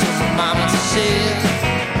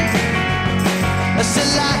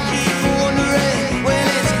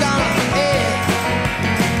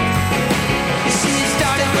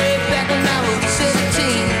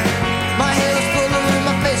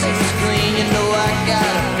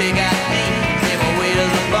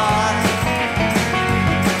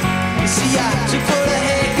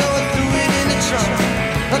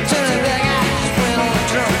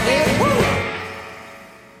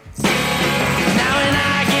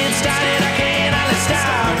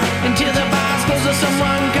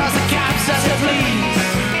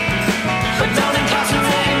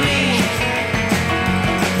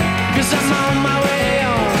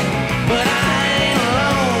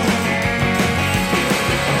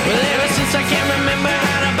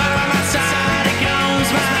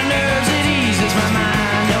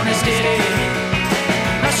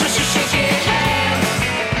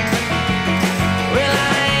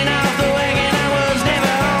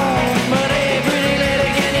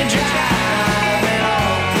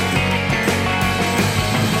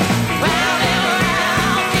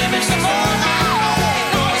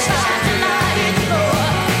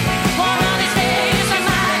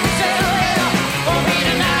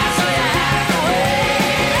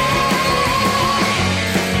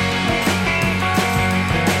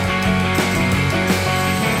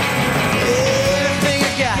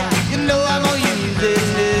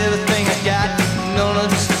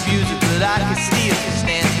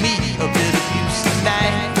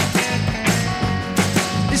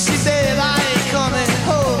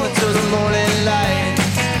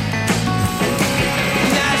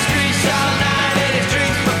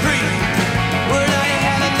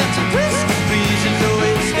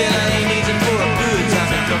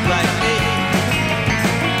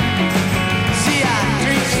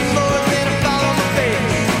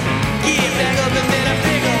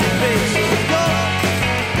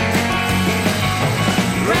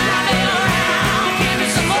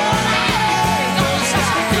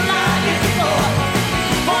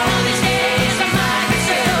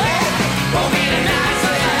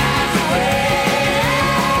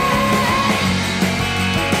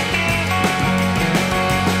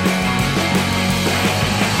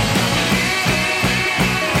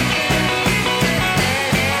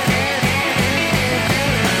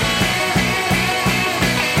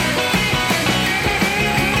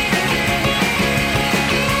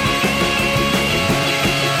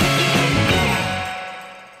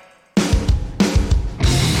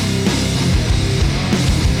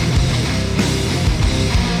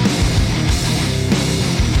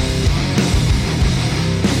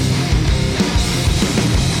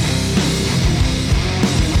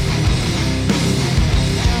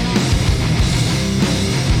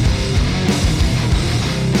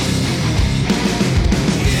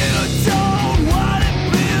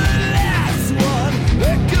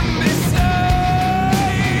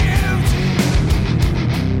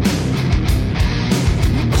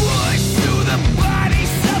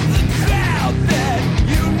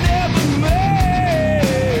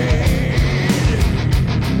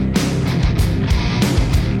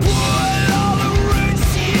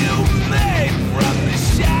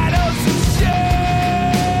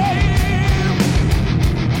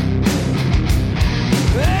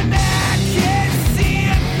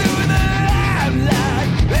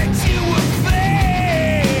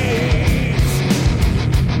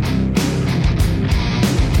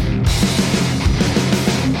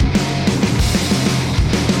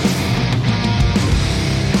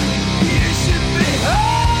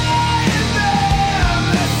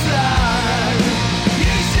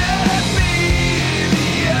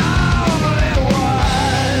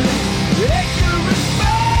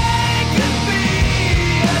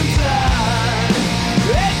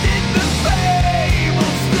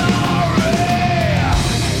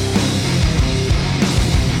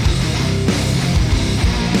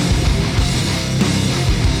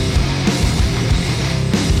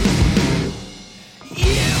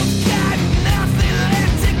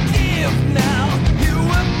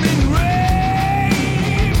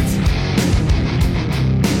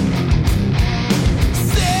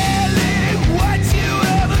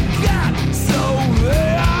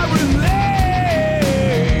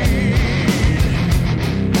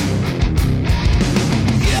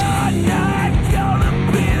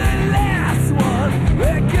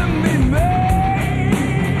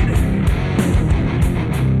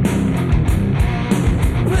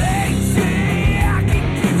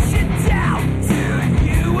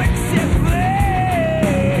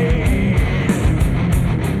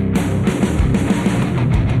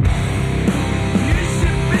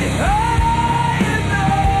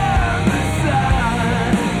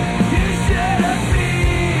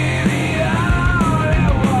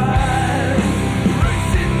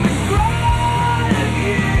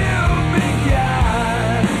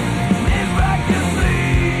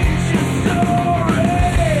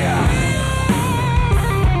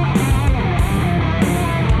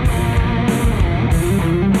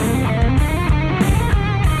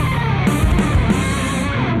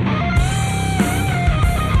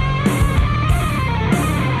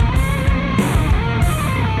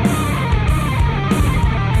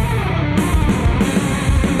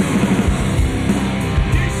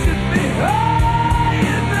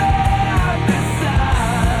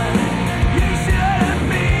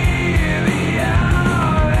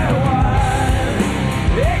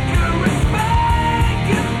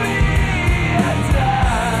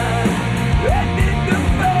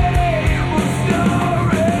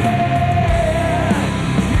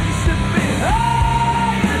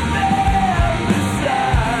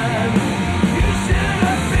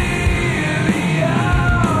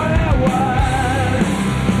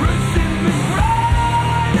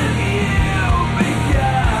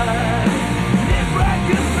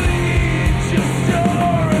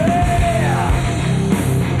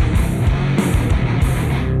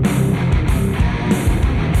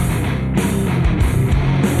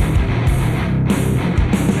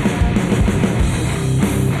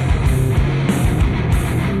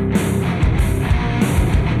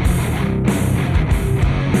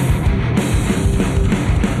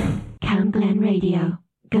 Radio.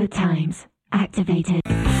 Good times. Activated.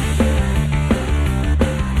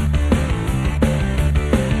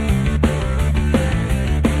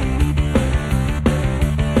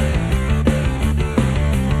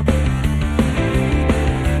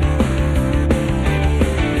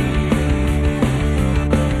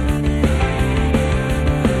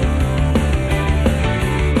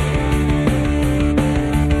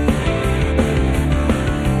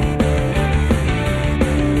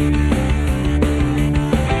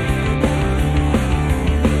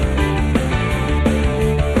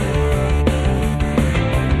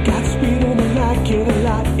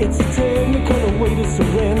 It's a technical way to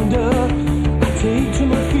surrender. I take to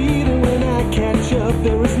my feet, and when I catch up,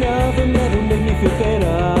 there is nothing that'll make me feel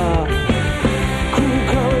better. Cool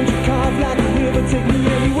current, you carve like a river, take me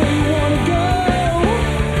anywhere you wanna go.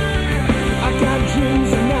 I got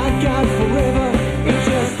dreams and I got forever. It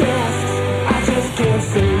just asks, I just can't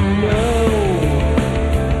say no.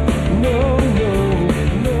 No, no,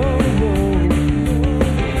 no, no.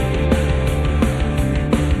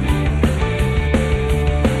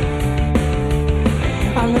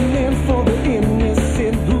 I'm a man for the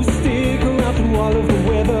innocent who stick around through all of the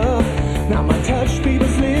weather. Now my touch speed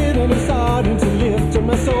is lit and it's starting to lift, and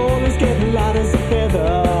my soul is getting light as a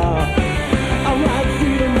feather. I ride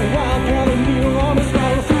freedom, a wild paddle on a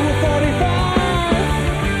spiral through a 45.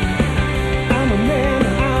 I'm a man,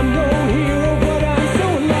 I'm no hero, but I'm so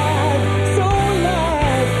alive, so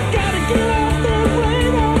alive. Gotta get off the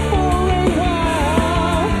radar for a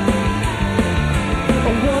while.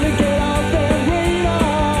 I wanna get off that radar.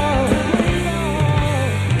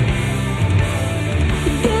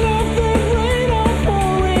 Get off that radar for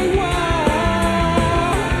a while.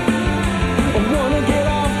 I wanna get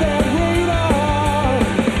off that radar.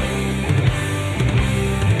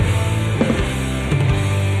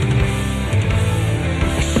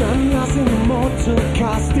 Shine lost in the mortar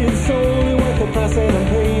cost, it's only worth the price that I'm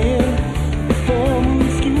paying. The form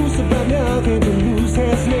excuse about nothing to lose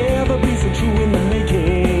has never been so true in the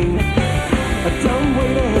making. A dumb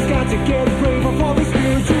waiter has got to get braver for the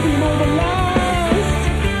spirit to be mobilized.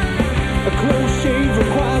 A close shave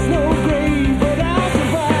requires no grave, but I'll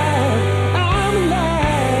survive. I'm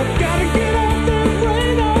alive. Gotta get off that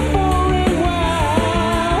radar for a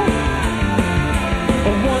while.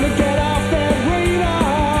 I wanna get off that radar.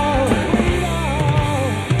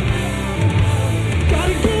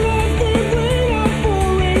 Gotta get off that radar for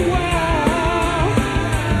a while.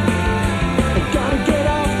 I gotta get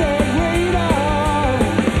off that radar.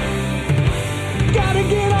 Gotta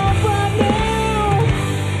get off right now.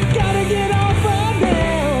 Gotta get off right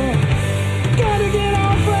now. Gotta get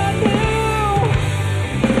off right now.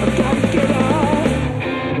 I gotta get off.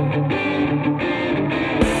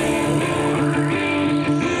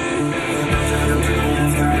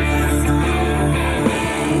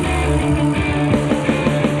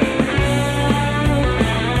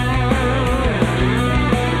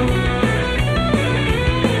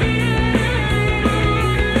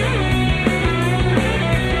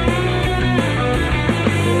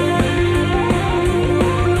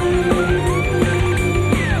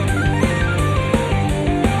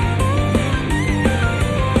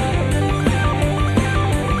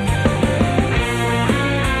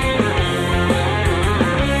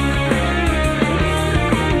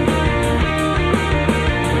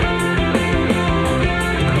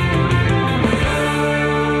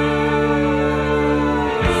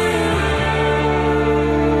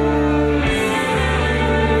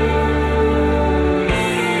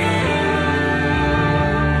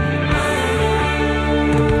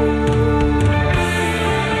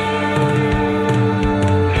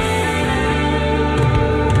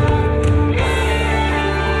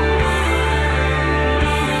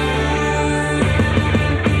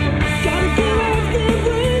 Gotta get off that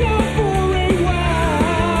radar for a while.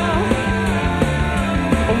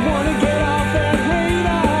 I wanna get off that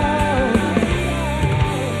radar.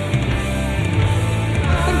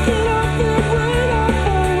 Get off that radar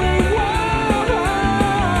for a while.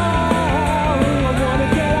 I wanna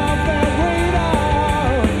get off that radar.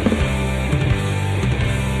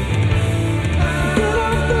 Get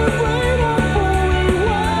off that radar for a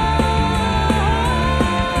while.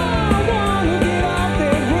 I wanna get off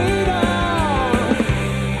that radar.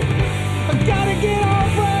 I gotta get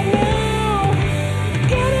off right now.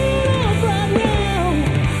 Gotta get off right now.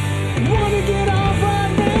 I wanna get off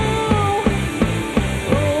right now.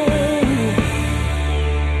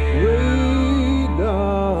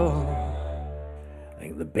 Radar. I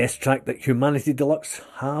think the best track that Humanity Deluxe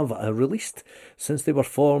have released since they were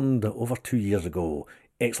formed over 2 years ago.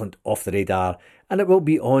 Excellent Off the Radar, and it will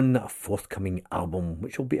be on a forthcoming album,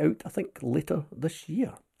 which will be out, I think, later this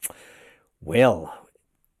year. Well,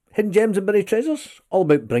 Hidden Gems and Buried Treasures, all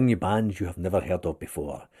about bringing you bands you have never heard of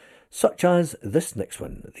before, such as this next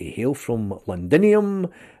one. They hail from Londinium.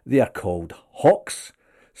 They are called Hawks,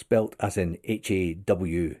 spelt as in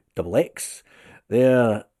HAWXX.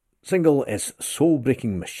 Their single is Soul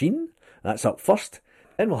Breaking Machine. That's up first.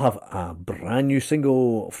 Then we'll have a brand new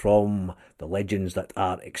single from the legends that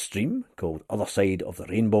are Extreme, called Other Side of the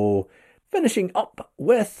Rainbow. Finishing up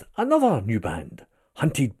with another new band,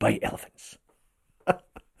 Hunted by Elephants.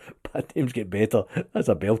 Bad names get better. That's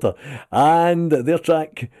a belter. And their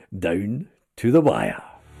track, Down to the Wire.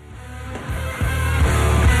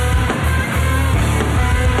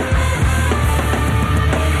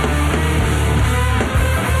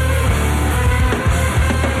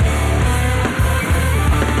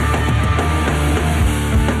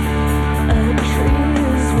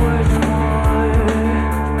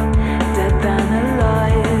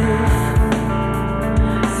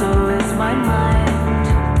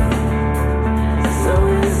 So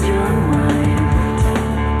is your mind.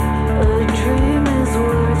 A dream is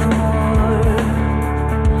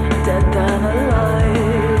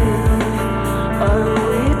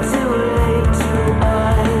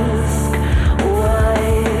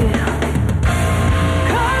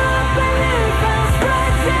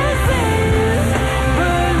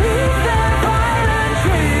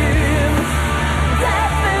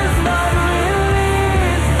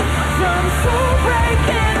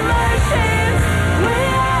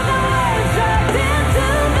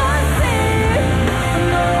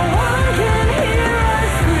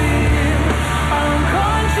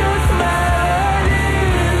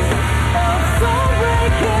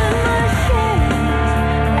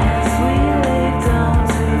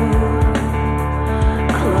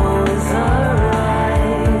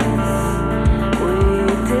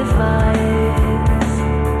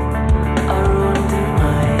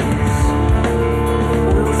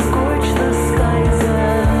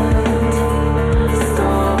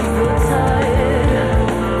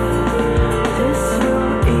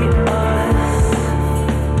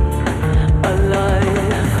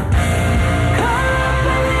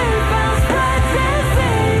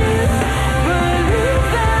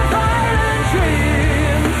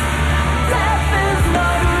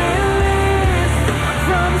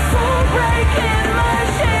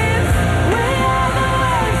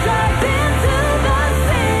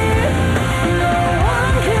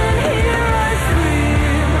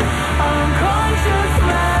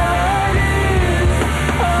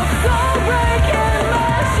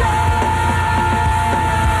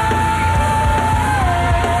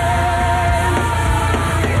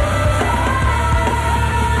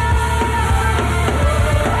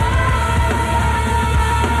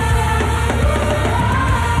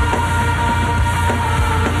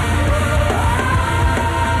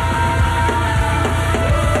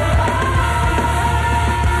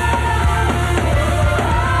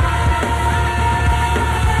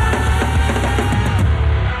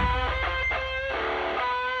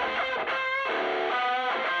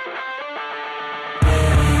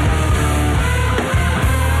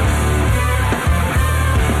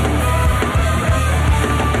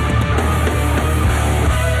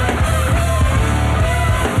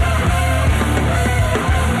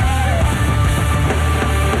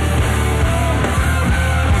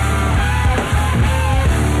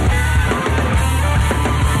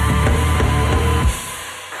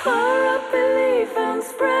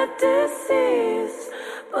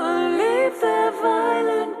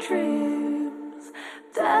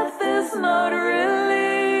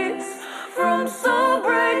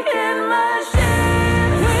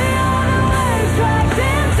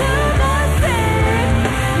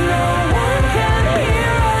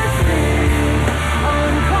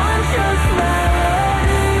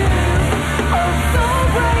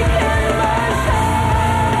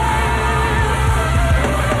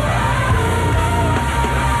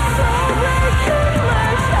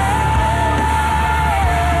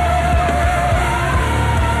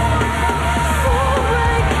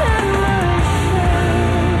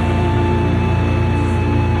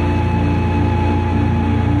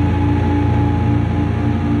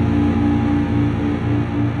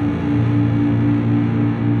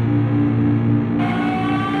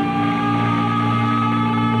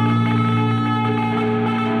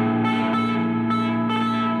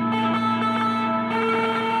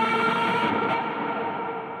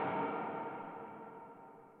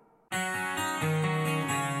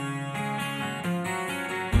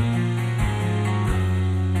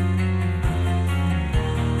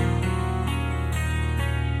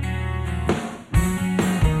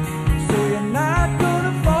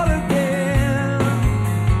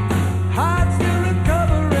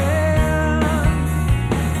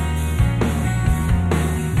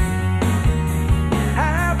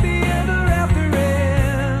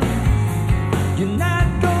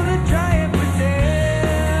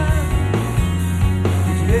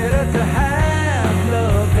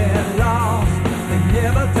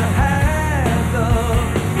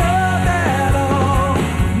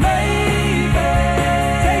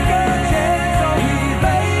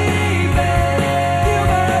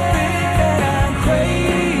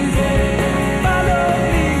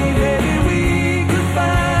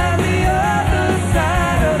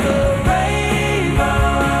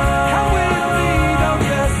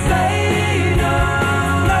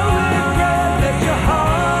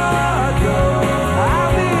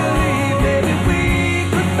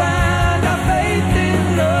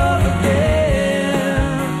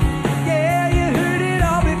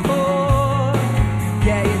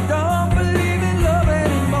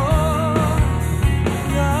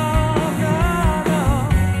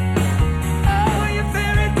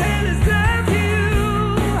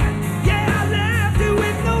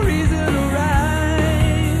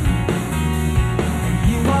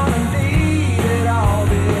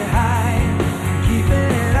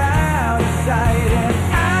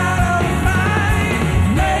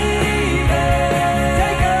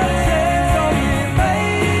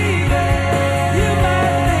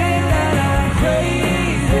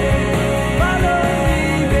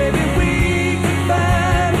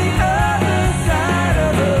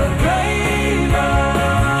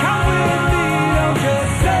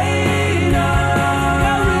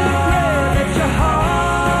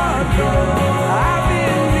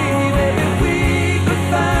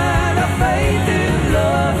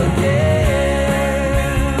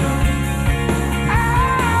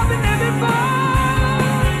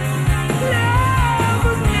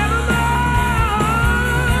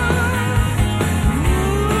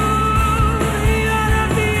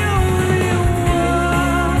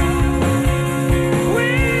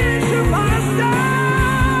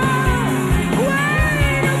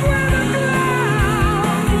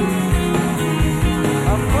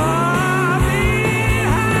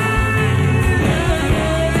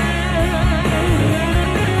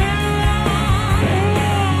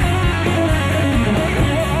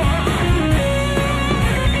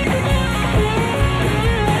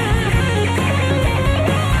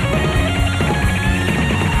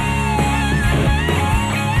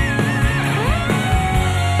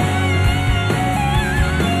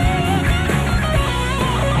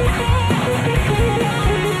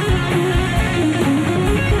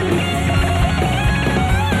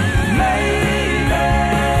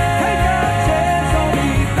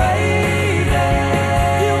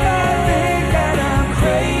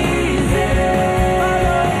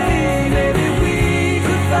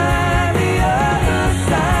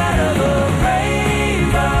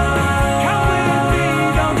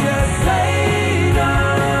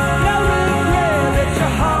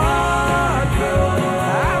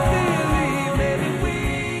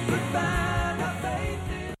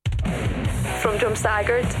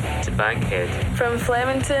Sagard to Bankhead, from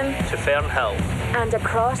Flemington to Fernhill, and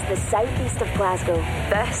across the southeast of Glasgow.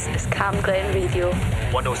 This is Cam Glen Radio.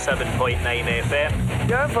 107.9 FM.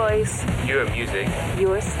 Your voice. Your music.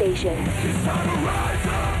 Your station. It's time to rise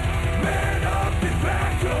up, man up and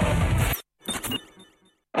back up.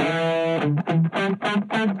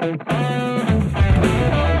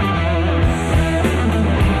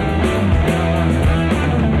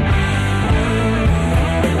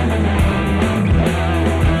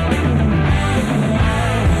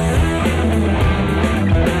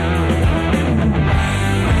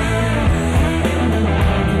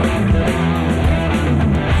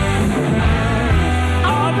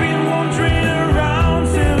 I've been wandering around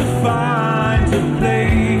till I find a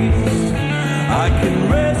place I can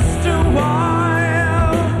rest a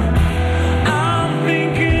while.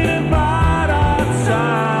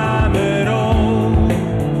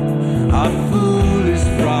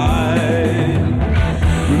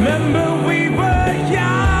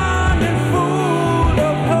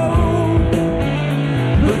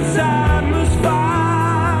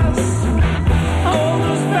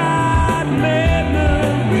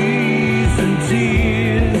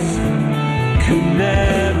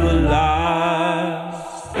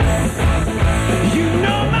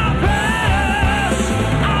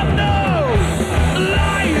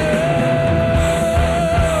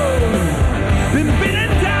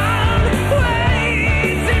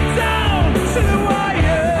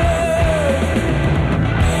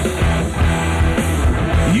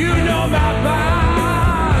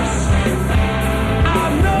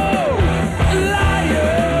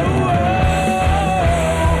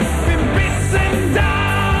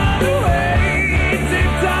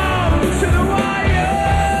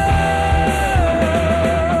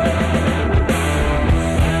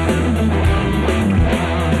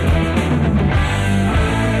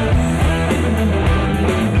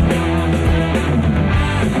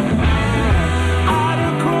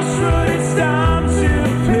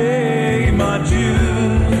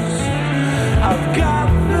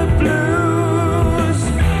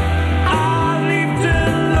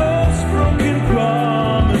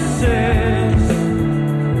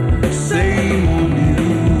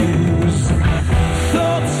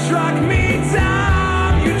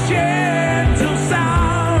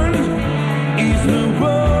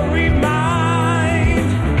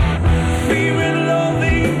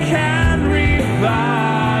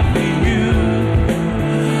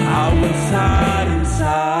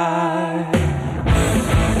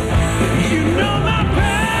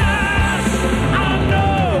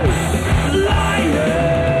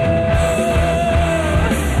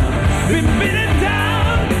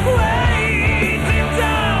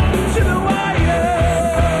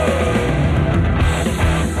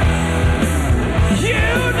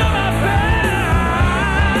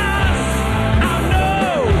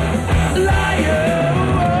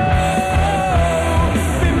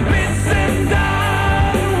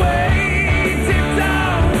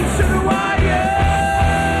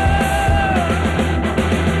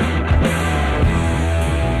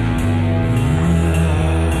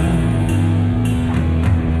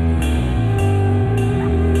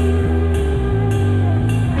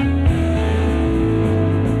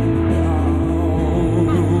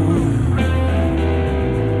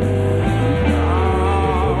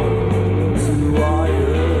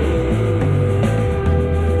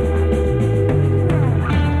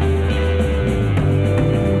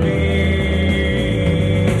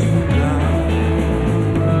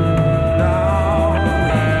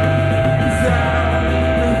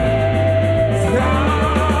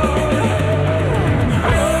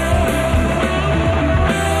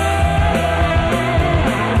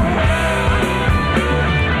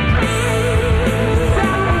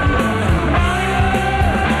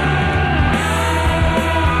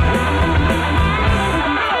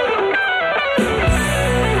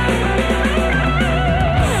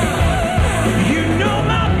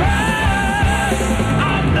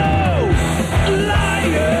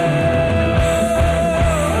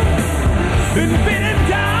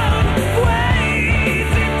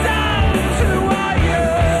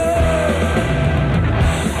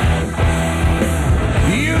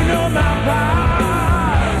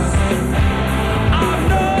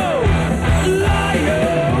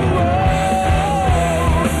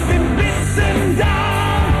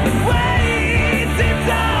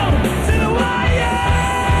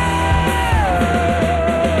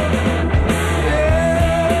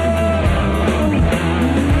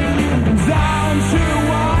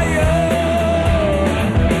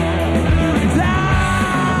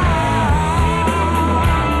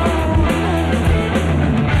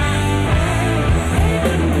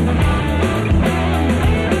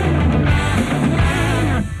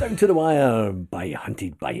 to the Wire by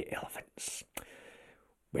Hunted by Elephants.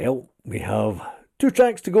 Well, we have 2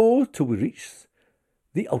 tracks to go till we reach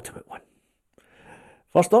the ultimate one.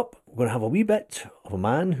 First up, we're going to have a wee bit of a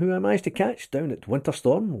man who I managed to catch down at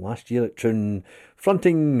Winterstorm last year at Troon,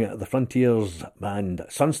 fronting the Frontiers band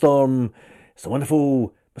Sunstorm. It's the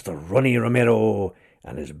wonderful Mr. Ronnie Romero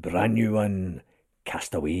and his brand new one,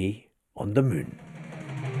 Castaway on the Moon.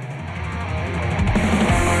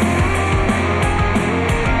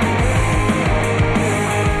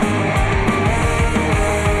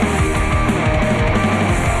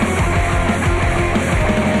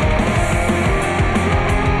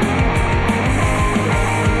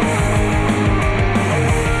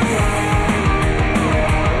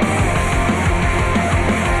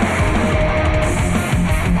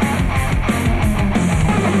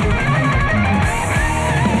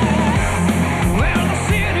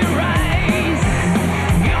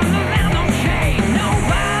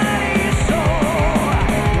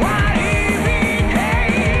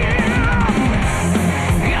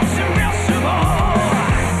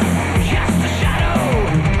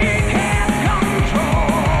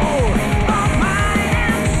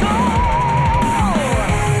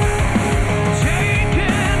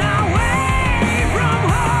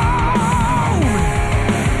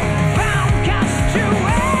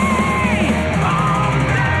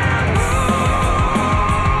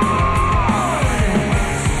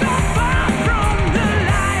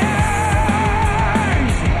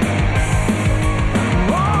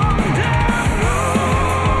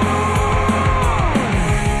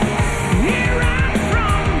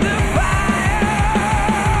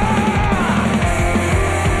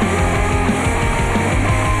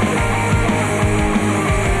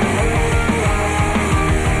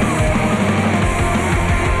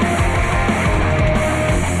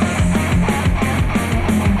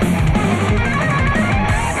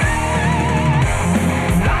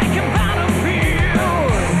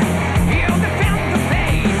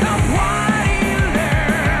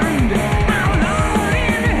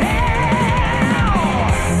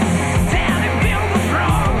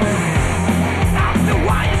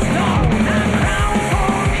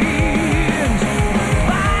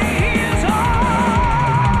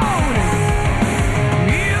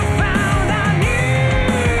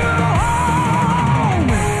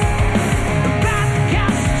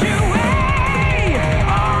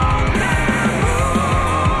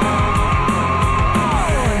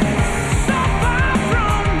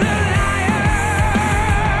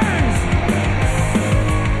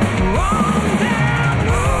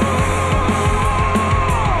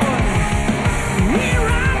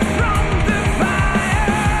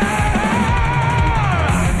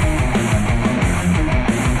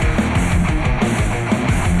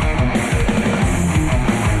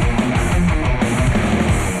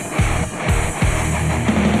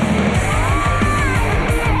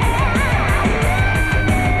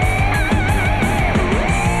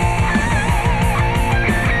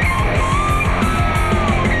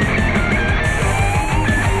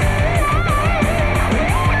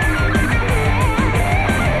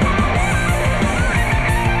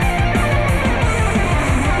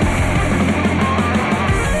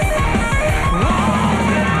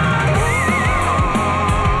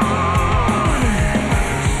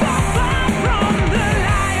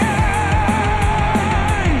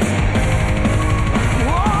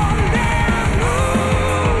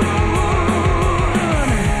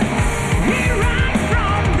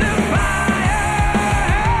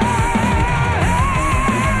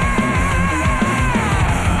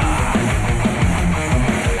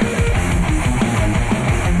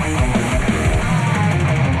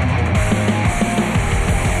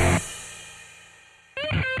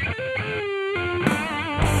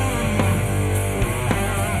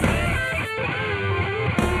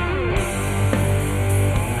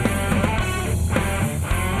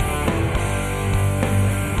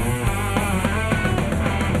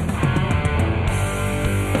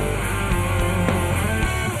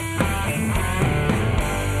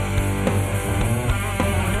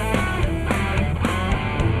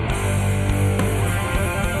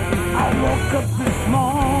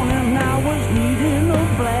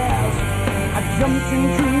 jumped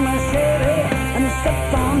into my Chevy and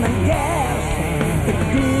stepped on the gas. It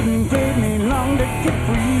didn't take me long to get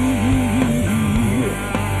free.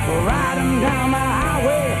 Riding down the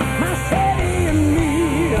highway, my Chevy and me.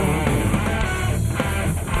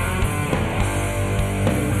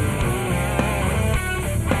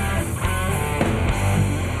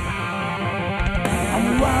 I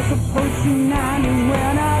was approaching 90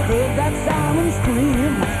 when I heard that siren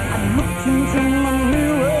scream. I looked into my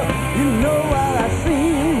mirror, you know what I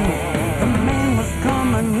seen.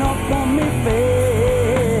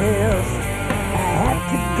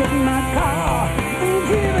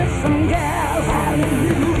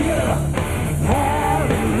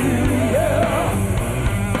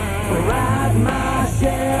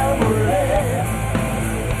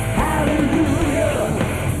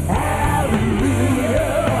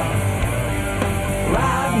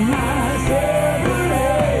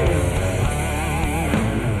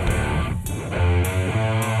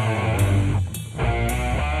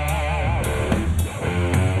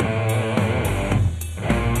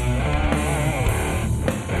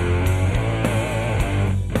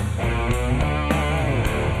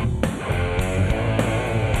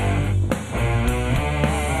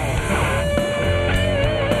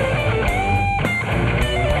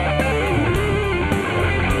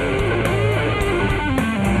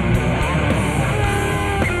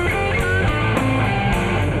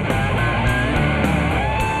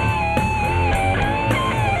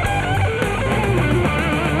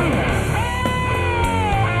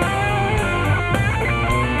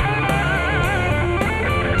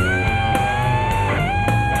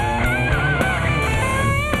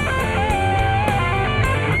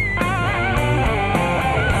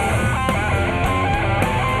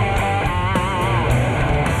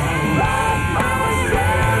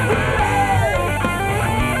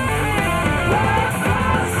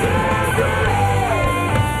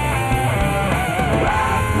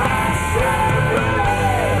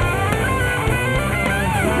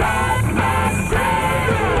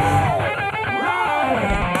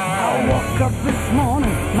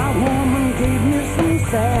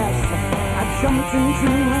 jumped into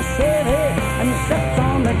my Chevy and stepped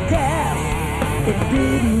on the gas. It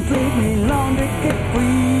didn't take me long to get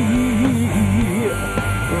free.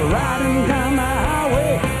 Riding down the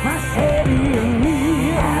highway, my Chevy and me.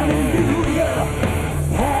 Hallelujah,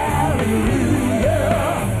 hallelujah.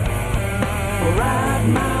 Ride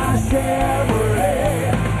my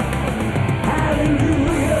Chevrolet.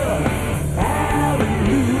 Hallelujah,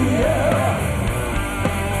 hallelujah.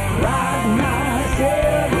 Ride my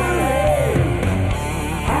Chevrolet.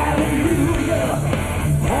 Hallelujah,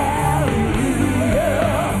 hallelujah.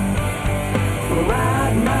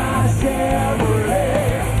 Ride my Chevrolet.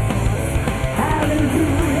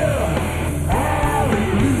 Hallelujah,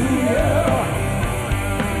 hallelujah.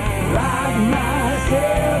 Ride my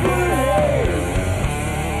Chevrolet.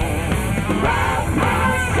 Ride my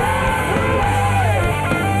Chevrolet.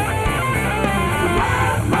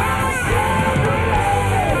 Ride my Chevrolet.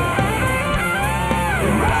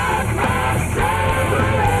 Ride my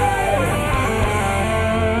Chevrolet.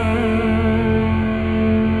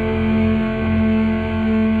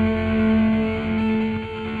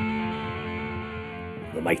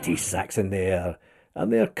 The Mighty Saxon there,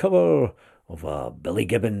 and their cover of a Billy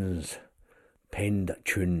Gibbons penned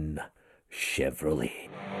tune, Chevrolet.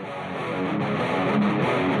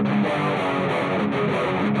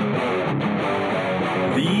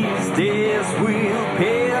 These days will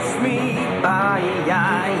pass me by. I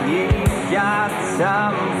ain't got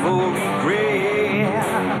time for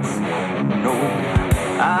regrets. No,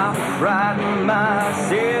 I pride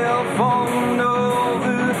myself on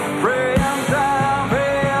the friends I've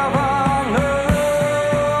ever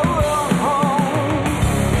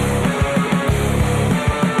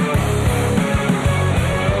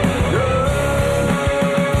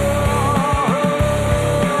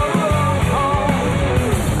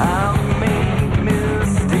I made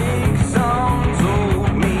mistakes, some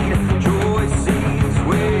told me choices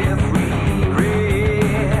with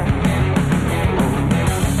regret.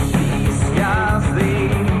 These guys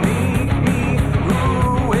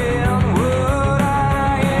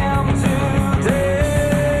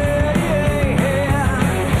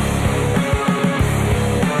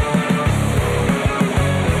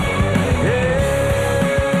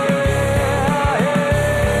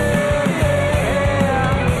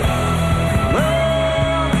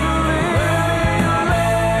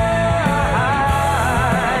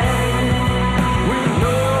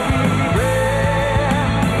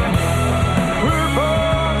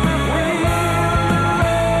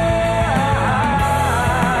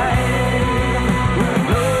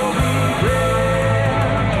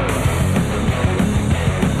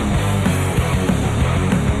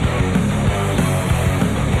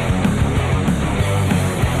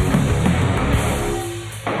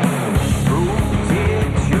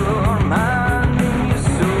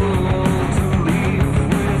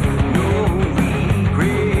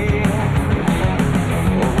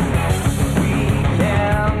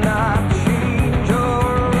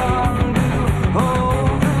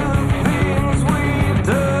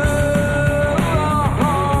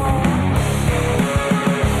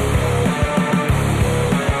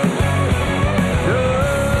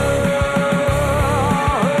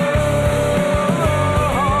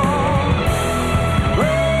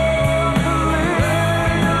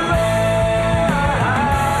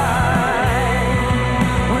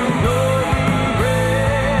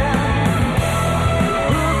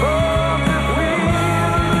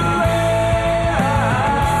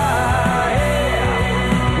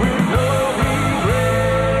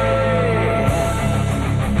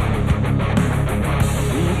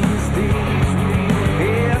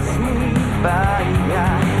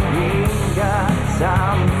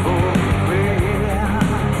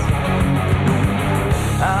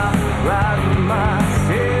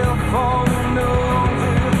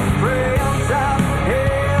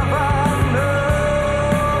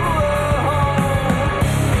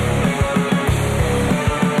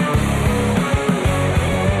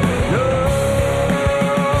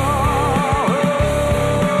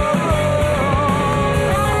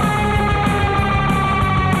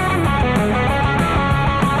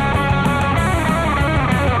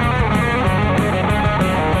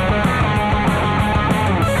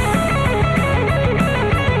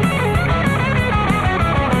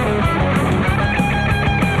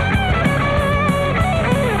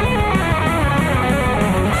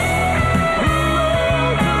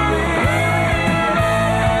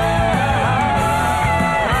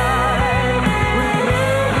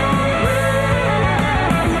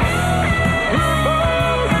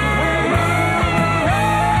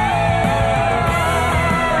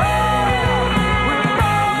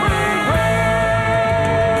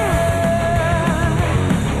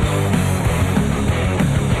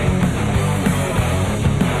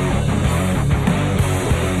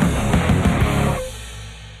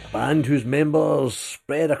and whose members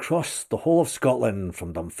spread across the whole of Scotland,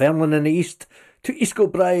 from Dunfermline in the east to East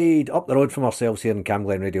Kilbride, up the road from ourselves here in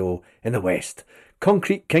Camglen Radio in the west.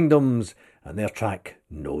 Concrete Kingdoms and their track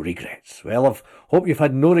No Regrets. Well, I hope you've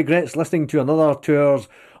had no regrets listening to another 2 hours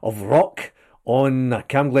of rock on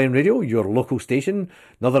Camglen Radio, your local station.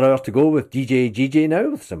 Another hour to go with DJ GJ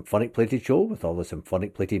now, with Symphonic Plated Show, with all the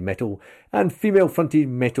symphonic plated metal and female fronted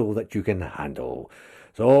metal that you can handle.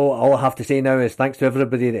 So all I have to say now is thanks to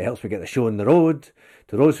everybody that helps me get the show on the road.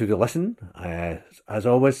 To those who do listen, as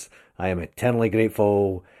always, I am eternally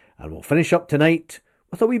grateful. And we'll finish up tonight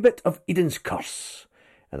with a wee bit of Eden's Curse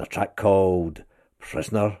and a track called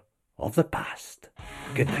Prisoner of the Past.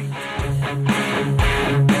 Good night.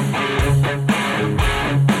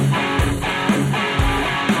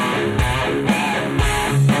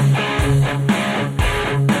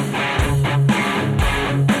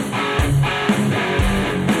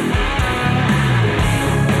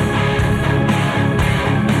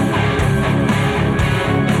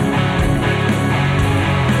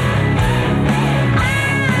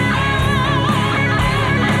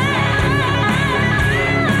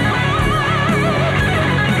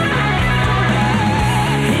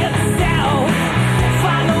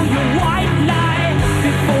 Follow your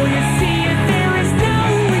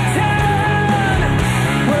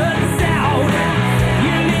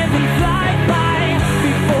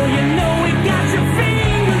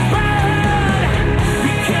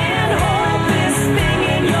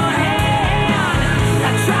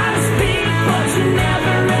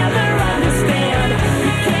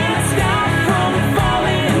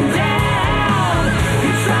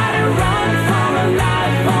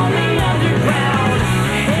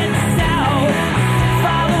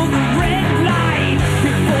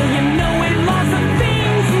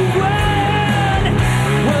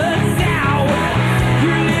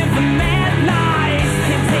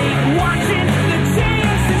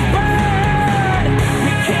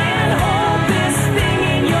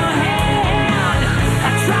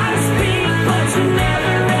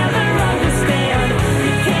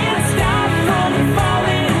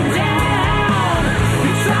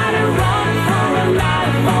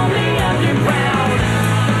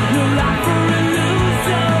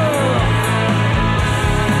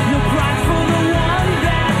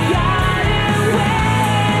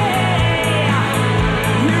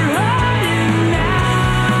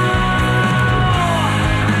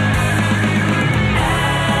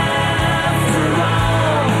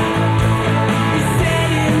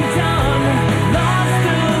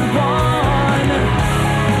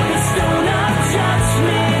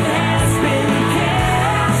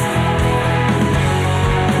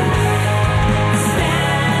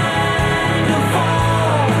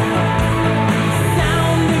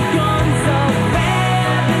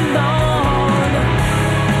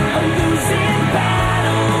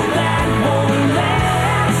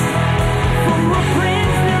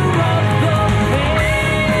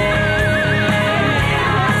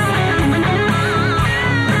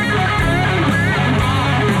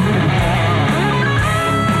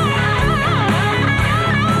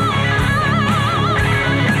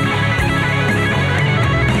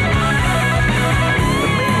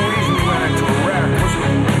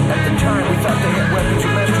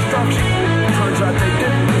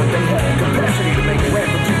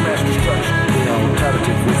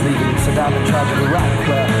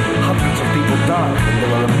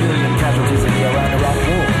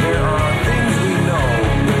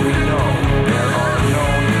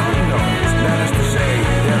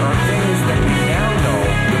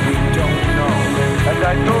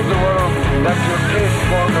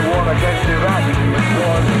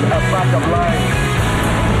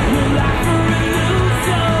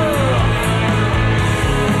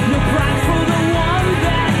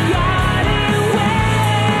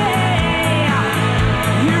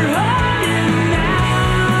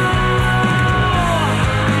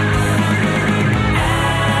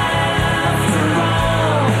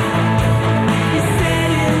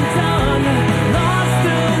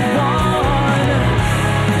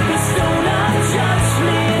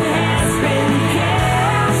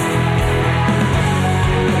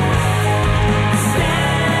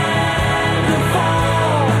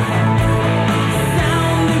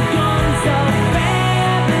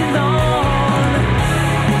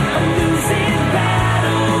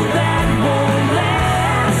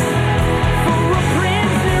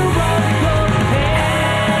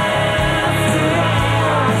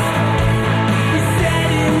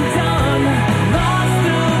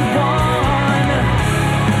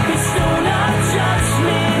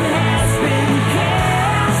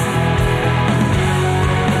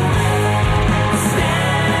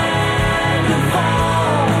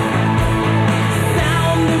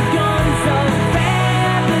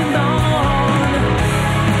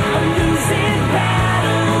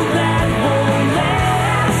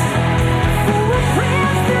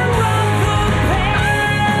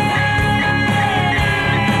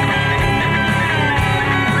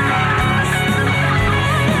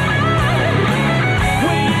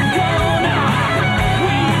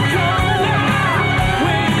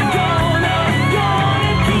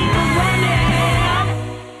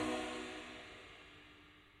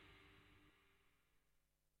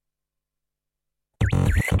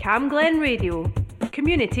Cam Glen Radio.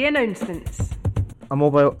 Community announcements. A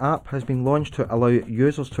mobile app has been launched to allow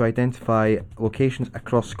users to identify locations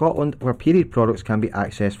across Scotland where period products can be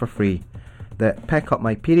accessed for free. The Pick Up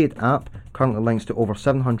My Period app currently links to over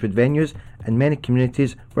 700 venues in many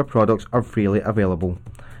communities where products are freely available.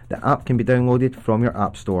 The app can be downloaded from your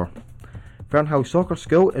app store. Fernhouse Soccer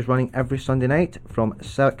School is running every Sunday night from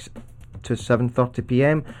 6 to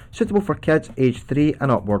 7:30pm, suitable for kids aged 3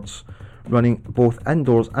 and upwards, running both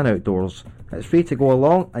indoors and outdoors. It's free to go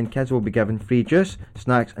along and kids will be given free juice,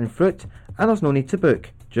 snacks and fruit, and there's no need to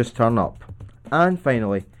book, just turn up. And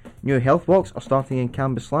finally, new health walks are starting in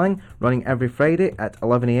Cambuslang, running every Friday at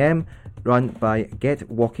 11am, run by Get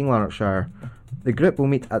Walking Lanarkshire. The group will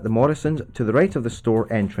meet at the Morrisons to the right of the store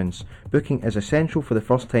entrance. Booking is essential for the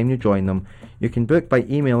first time you join them. You can book by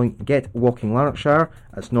emailing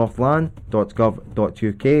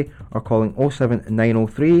getwalkinglanarkshire@northland.gov.uk or calling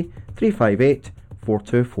 07903 358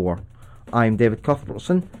 424. I'm David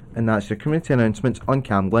Cuthbertson, and that's your community announcements on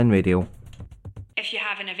Cam Glen Radio. If you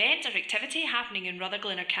have an event or activity happening in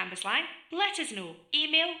Rutherglen or Cambuslang, let us know.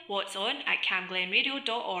 Email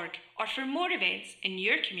whatson@camglenradio.org, or for more events in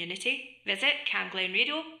your community, visit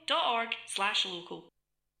camglenradio.org/local.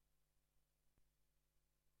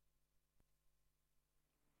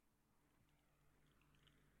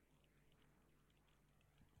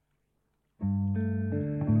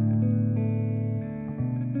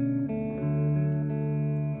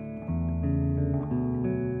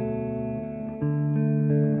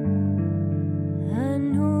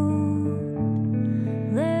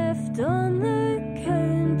 On the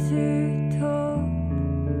countertop,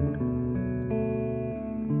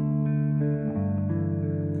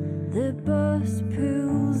 the bus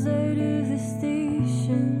pulls out of the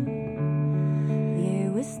station. The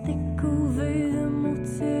air was thick over the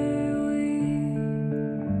motorway,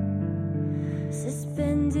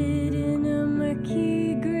 suspended in a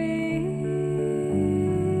murky grey.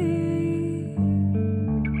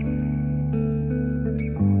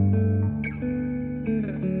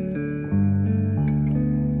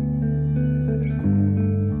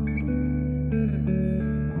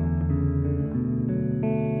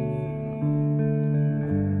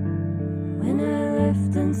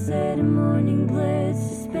 Said a morning bled,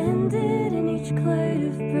 suspended in each cloud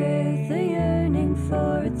of breath, a yearning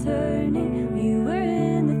for returning. We were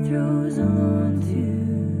in the throes alone too.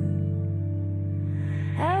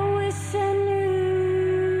 I wish I knew.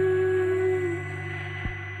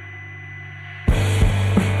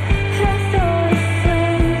 I thought I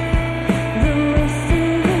found the rest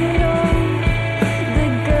of it all. The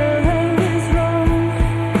girl I was wrong.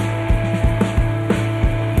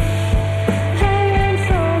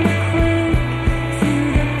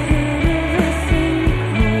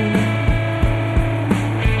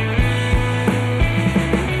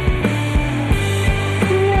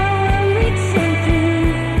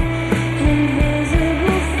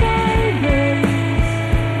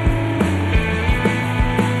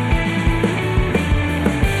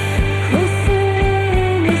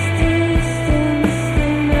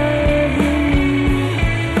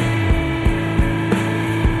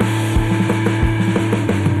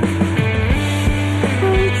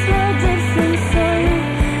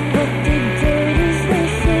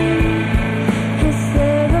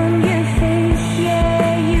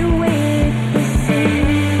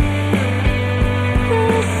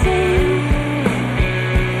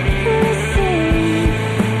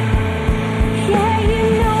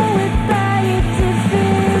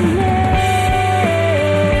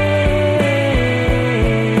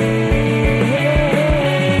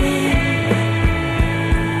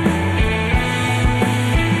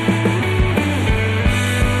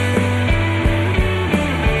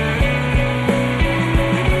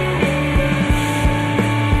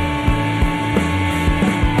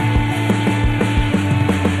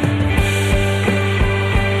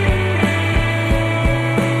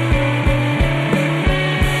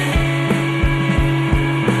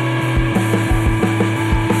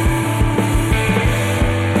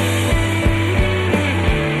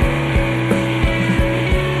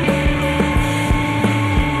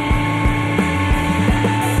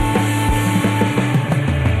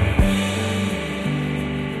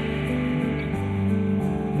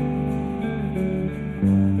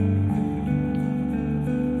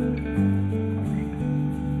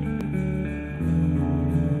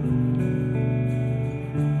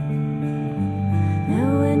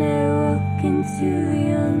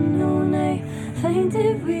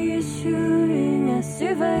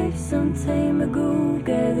 some time ago,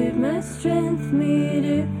 gathered my strength, made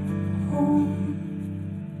it home.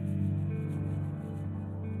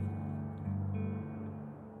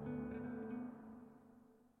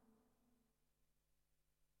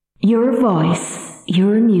 Your voice,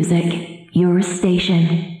 your music, your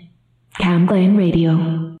station. Cam Glen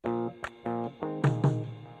Radio.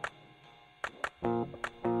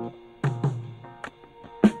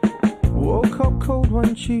 Woke up cold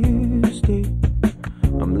one Tuesday.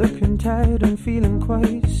 I'm looking tired and feeling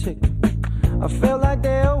quite sick. I felt like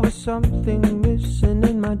there was something missing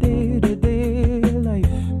in my day-to-day life.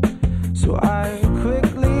 So I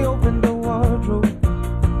quickly opened the wardrobe,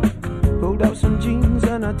 pulled out some jeans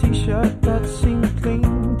and a t-shirt that seemed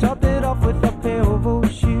clean, topped it off with a pair of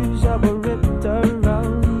old shoes that were ripped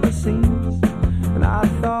around the seams. And I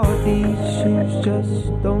thought these shoes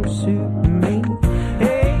just don't suit me.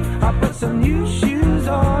 Hey, I put some new shoes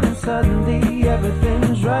on and suddenly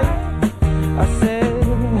everything's right. I said,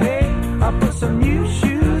 hey, I put some new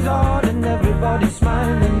shoes on and everybody's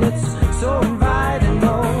smiling. It's so inviting.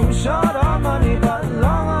 No short on money but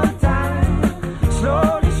long on time.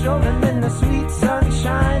 Slowly strolling in the sweet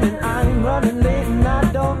sunshine, and I'm running late and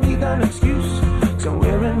I don't need an excuse, 'cause I'm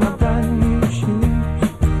wearing my brand new shoes.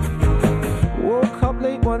 Woke up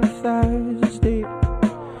late one Thursday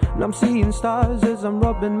and I'm seeing stars as I'm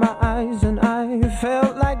rubbing my eyes, and I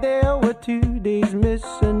felt like there were 2 days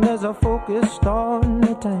missing as I focused on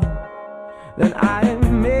the time. Then I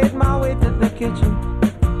made my way to the kitchen,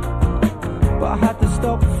 but I had to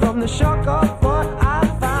stop from the shock of what I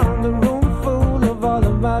found. A room full of all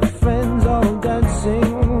of my friends, all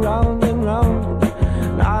dancing round and round.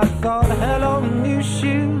 And I thought, hello new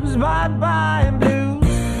shoes, bye-bye blues.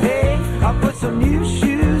 Hey, I put some new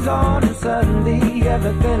shoes on and suddenly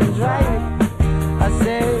everything is right. I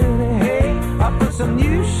said, hey, I put some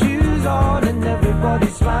new shoes on and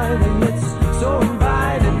everybody's smiling. It's so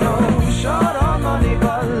inviting. No short on money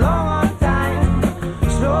but long on time.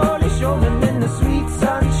 Slowly strolling in the sweet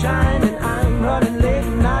sunshine, and I'm running late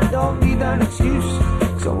and I don't need an excuse,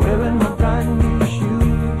 'cause I'm wearing my brand new shoes.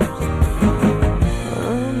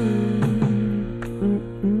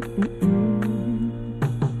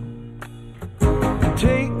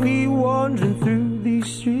 Take me wandering through these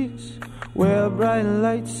streets where bright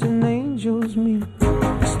lights and angels meet.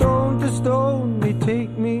 Stone to stone they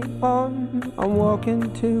take me on. I'm walking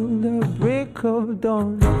till the break of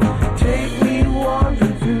dawn. Take me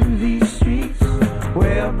wandering through these streets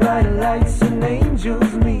where bright lights and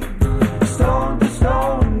angels meet. Stone to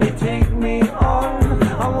stone they take me on.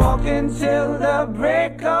 I'm walking till the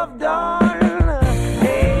break of dawn.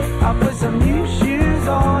 Hey, I put some new shoes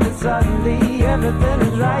on and suddenly everything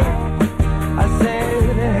is right. I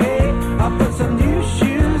said, hey, I put some new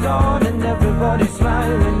shoes on and everybody's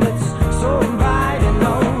smiling. It's so inviting.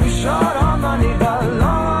 No short on money but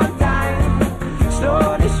long on time.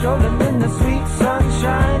 Slowly strolling in the sweet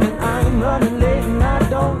sunshine, and I'm running late and I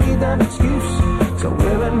don't need an excuse, 'cause I'm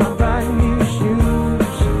wearing my brand new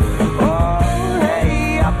shoes. Oh,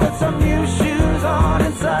 hey, I put some new shoes on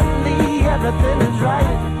and suddenly everything is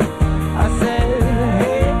right. I said,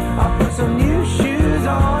 hey, I put some new shoes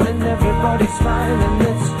on and everybody's smiling.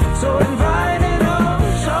 It's so inviting. Oh,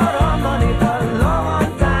 short on money but long on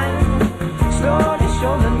time. Slowly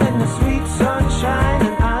strolling in the sweet sunshine,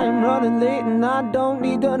 and I'm running late and I don't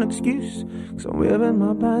need an excuse, 'cause I'm wearing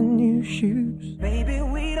my brand new shoes. Baby,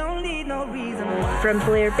 we don't need no reason why. From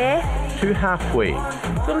Blair Beth to Halfway,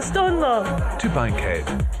 from Stonelaw to Bankhead,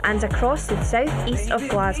 and across the southeast of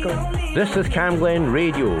Glasgow. This is Cam Glen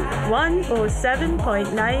Radio.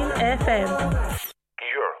 107.9 FM.